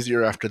even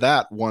easier after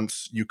that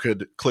once you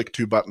could click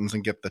 2 buttons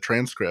and get the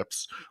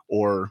transcripts,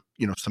 or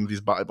some of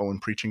these Bible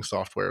and preaching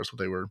softwares,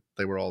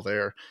 they were all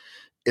there.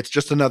 It's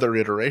just another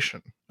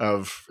iteration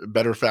of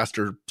better,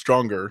 faster,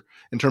 stronger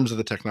in terms of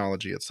the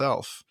technology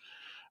itself.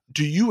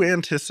 Do you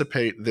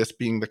anticipate this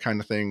being the kind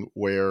of thing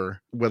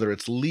where, whether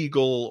it's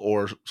legal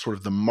or sort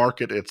of the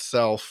market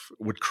itself,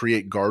 would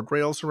create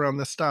guardrails around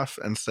this stuff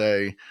and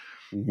say,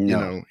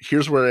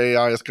 here's where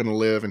AI is going to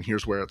live and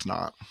here's where it's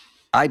not?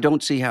 I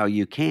don't see how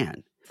you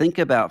can. Think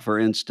about, for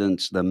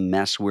instance, the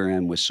mess we're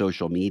in with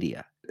social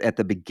media. At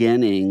the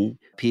beginning,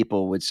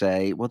 people would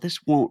say, well,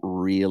 this won't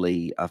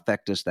really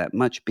affect us that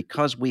much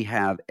because we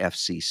have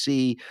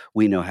FCC,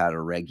 we know how to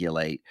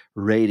regulate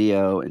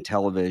radio and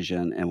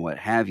television and what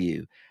have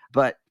you.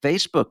 But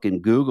Facebook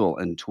and Google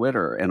and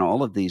Twitter and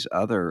all of these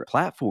other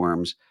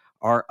platforms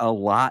are a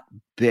lot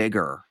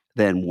bigger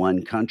than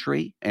one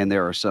country. And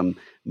there are some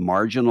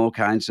marginal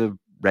kinds of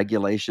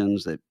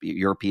regulations that the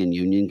European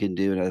Union can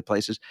do in other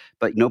places.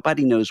 But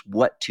nobody knows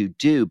what to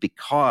do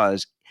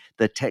because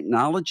the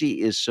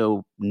technology is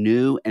so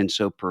new and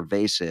so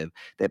pervasive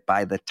that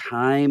by the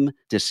time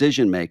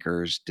decision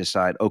makers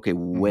decide, okay,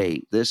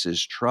 wait, this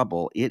is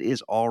trouble, it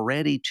is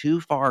already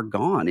too far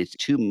gone. It's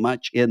too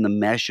much in the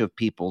mesh of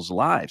people's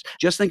lives.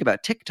 Just think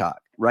about TikTok.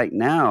 Right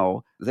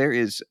now, there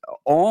is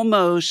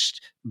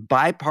almost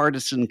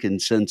bipartisan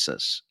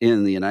consensus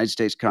in the United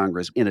States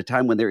Congress in a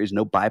time when there is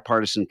no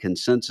bipartisan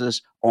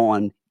consensus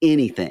on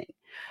anything,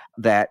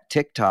 that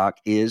TikTok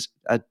is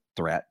a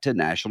threat to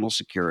national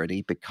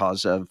security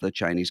because of the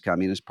Chinese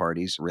Communist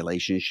Party's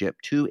relationship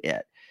to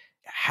it.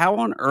 How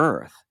on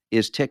earth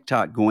is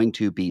TikTok going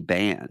to be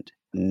banned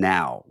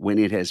now when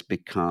it has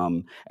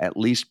become, at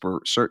least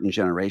for certain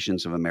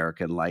generations of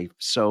American life,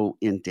 so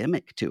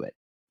endemic to it?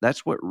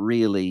 That's what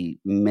really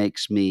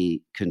makes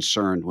me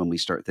concerned when we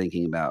start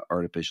thinking about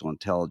artificial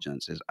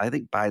intelligence, is I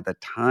think by the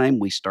time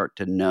we start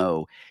to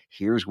know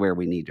here's where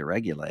we need to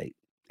regulate,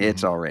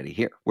 it's already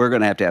here. We're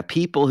going to have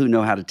people who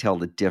know how to tell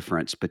the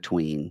difference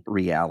between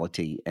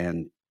reality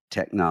and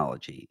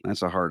technology.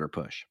 That's a harder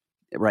push.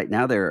 Right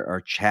now, there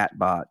are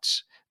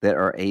chatbots that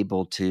are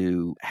able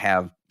to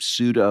have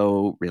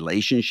pseudo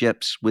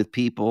relationships with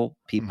people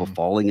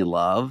falling in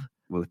love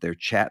with their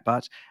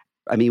chatbots.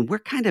 I mean, we're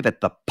kind of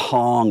at the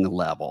Pong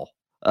level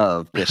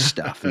of this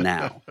stuff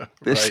now.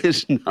 This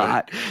is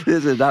not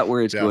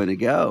where it's going to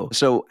go.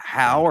 So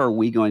how are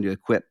we going to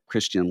equip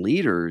Christian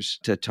leaders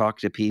to talk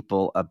to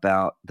people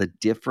about the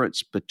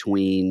difference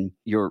between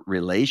your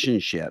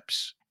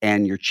relationships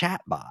and your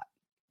chatbot?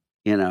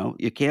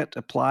 You can't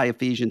apply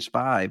Ephesians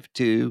 5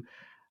 to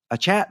a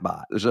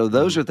chatbot. So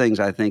those are things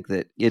I think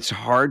that it's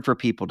hard for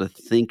people to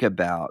think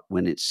about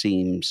when it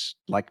seems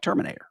like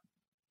Terminator.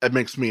 it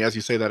makes me, as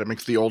you say that, it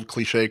makes the old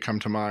cliche come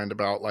to mind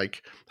about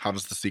like, how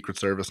does the Secret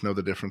Service know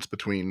the difference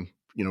between,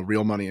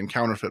 real money and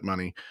counterfeit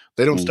money?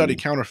 They don't study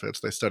counterfeits,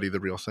 they study the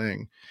real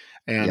thing.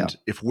 And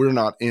if we're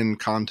not in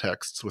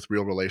contexts with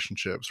real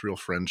relationships, real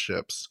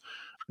friendships,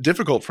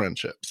 difficult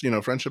friendships,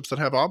 friendships that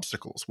have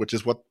obstacles, which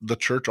is what the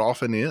church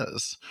often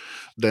is,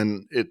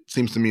 then it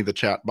seems to me the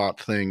chatbot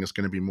thing is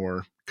going to be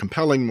more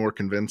compelling, more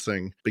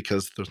convincing,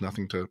 because there's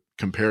nothing to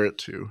compare it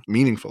to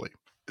meaningfully.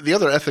 The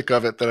other ethic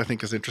of it that I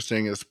think is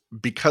interesting is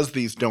because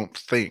these don't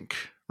think,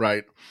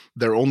 right?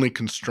 They're only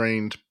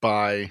constrained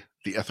by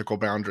the ethical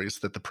boundaries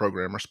that the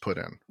programmers put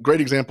in. Great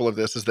example of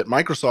this is that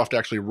Microsoft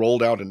actually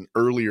rolled out an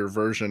earlier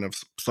version of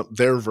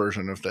their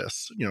version of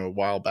this, a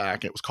while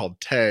back. It was called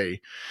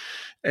Tay,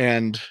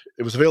 and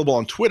it was available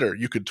on Twitter.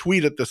 You could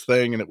tweet at this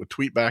thing and it would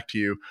tweet back to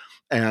you.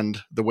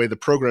 And the way the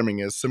programming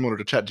is similar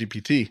to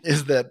ChatGPT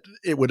is that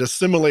it would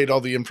assimilate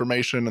all the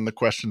information and the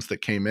questions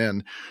that came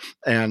in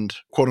and,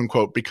 quote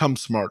unquote, become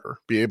smarter,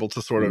 be able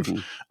to sort of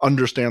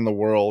understand the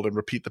world and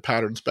repeat the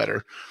patterns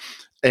better.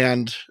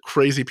 And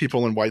crazy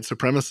people and white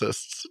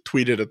supremacists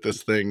tweeted at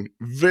this thing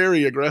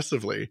very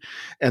aggressively.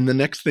 And the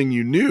next thing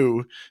you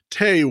knew,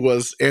 Tay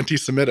was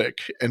anti-Semitic.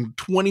 And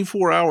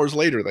 24 hours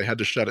later, they had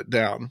to shut it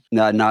down.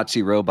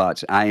 Nazi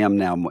robots. I am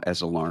now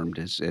as alarmed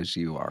as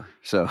you are.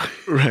 So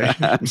right.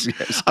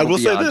 I will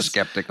say this.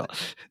 Skeptical.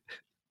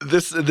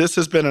 This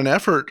has been an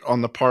effort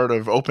on the part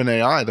of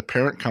OpenAI, the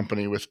parent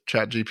company with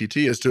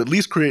ChatGPT, is to at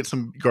least create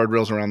some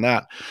guardrails around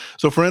that.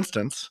 So for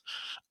instance,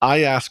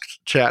 I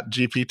asked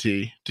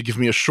ChatGPT to give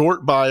me a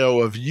short bio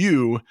of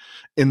you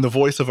in the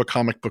voice of a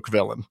comic book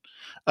villain.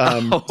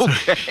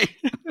 Okay.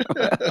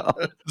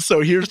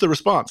 So here's the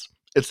response.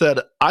 It said,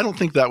 "I don't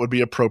think that would be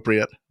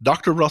appropriate.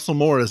 Dr. Russell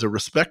Moore is a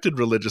respected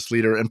religious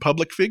leader and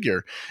public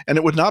figure, and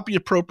it would not be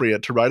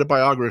appropriate to write a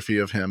biography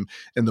of him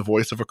in the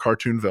voice of a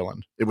cartoon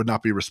villain. It would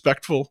not be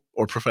respectful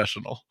or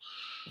professional."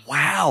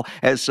 Wow.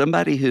 As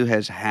somebody who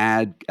has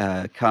had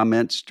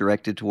comments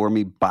directed toward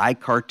me by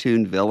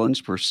cartoon villains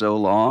for so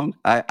long,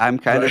 I'm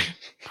kind of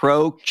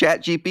pro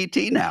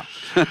ChatGPT now.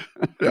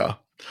 Yeah.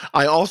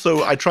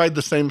 I tried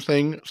the same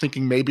thing,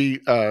 thinking maybe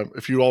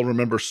if you all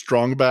remember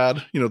Strong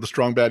Bad, the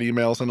Strong Bad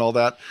emails and all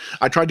that.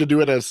 I tried to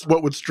do it as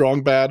what would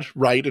Strong Bad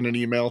write in an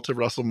email to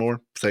Russell Moore?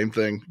 Same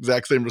thing,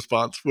 exact same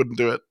response. Wouldn't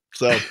do it.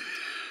 So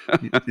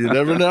you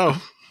never know.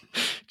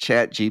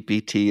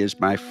 ChatGPT is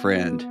my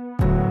friend.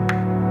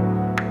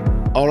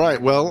 All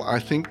right, well, I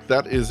think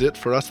that is it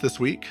for us this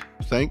week.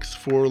 Thanks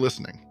for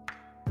listening.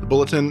 The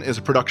Bulletin is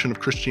a production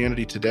of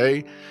Christianity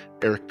Today.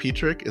 Eric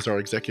Petrick is our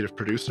executive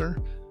producer.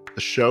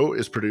 The show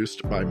is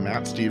produced by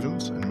Matt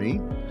Stevens and me.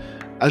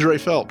 Azrae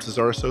Phelps is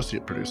our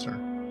associate producer.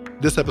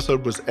 This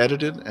episode was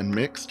edited and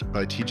mixed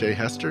by TJ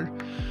Hester.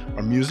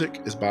 Our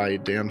music is by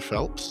Dan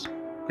Phelps.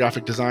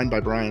 Graphic design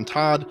by Brian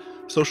Todd.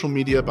 Social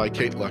media by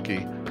Kate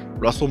Lucky.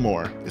 Russell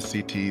Moore is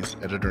CT's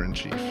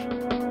editor-in-chief.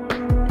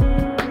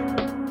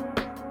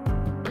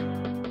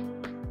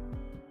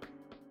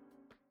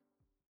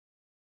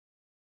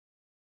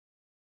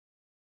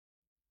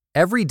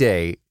 Every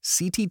day,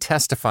 CT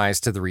testifies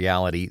to the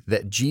reality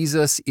that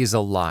Jesus is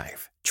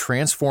alive,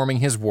 transforming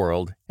his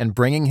world and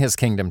bringing his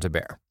kingdom to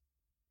bear.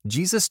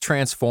 Jesus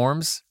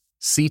transforms,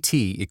 CT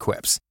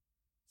equips.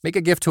 Make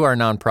a gift to our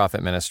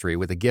nonprofit ministry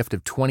with a gift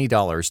of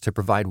 $20 to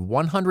provide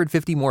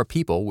 150 more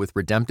people with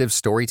redemptive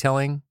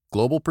storytelling,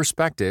 global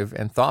perspective,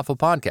 and thoughtful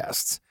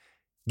podcasts.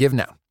 Give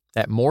now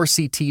at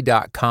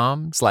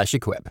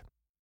morect.com/equip.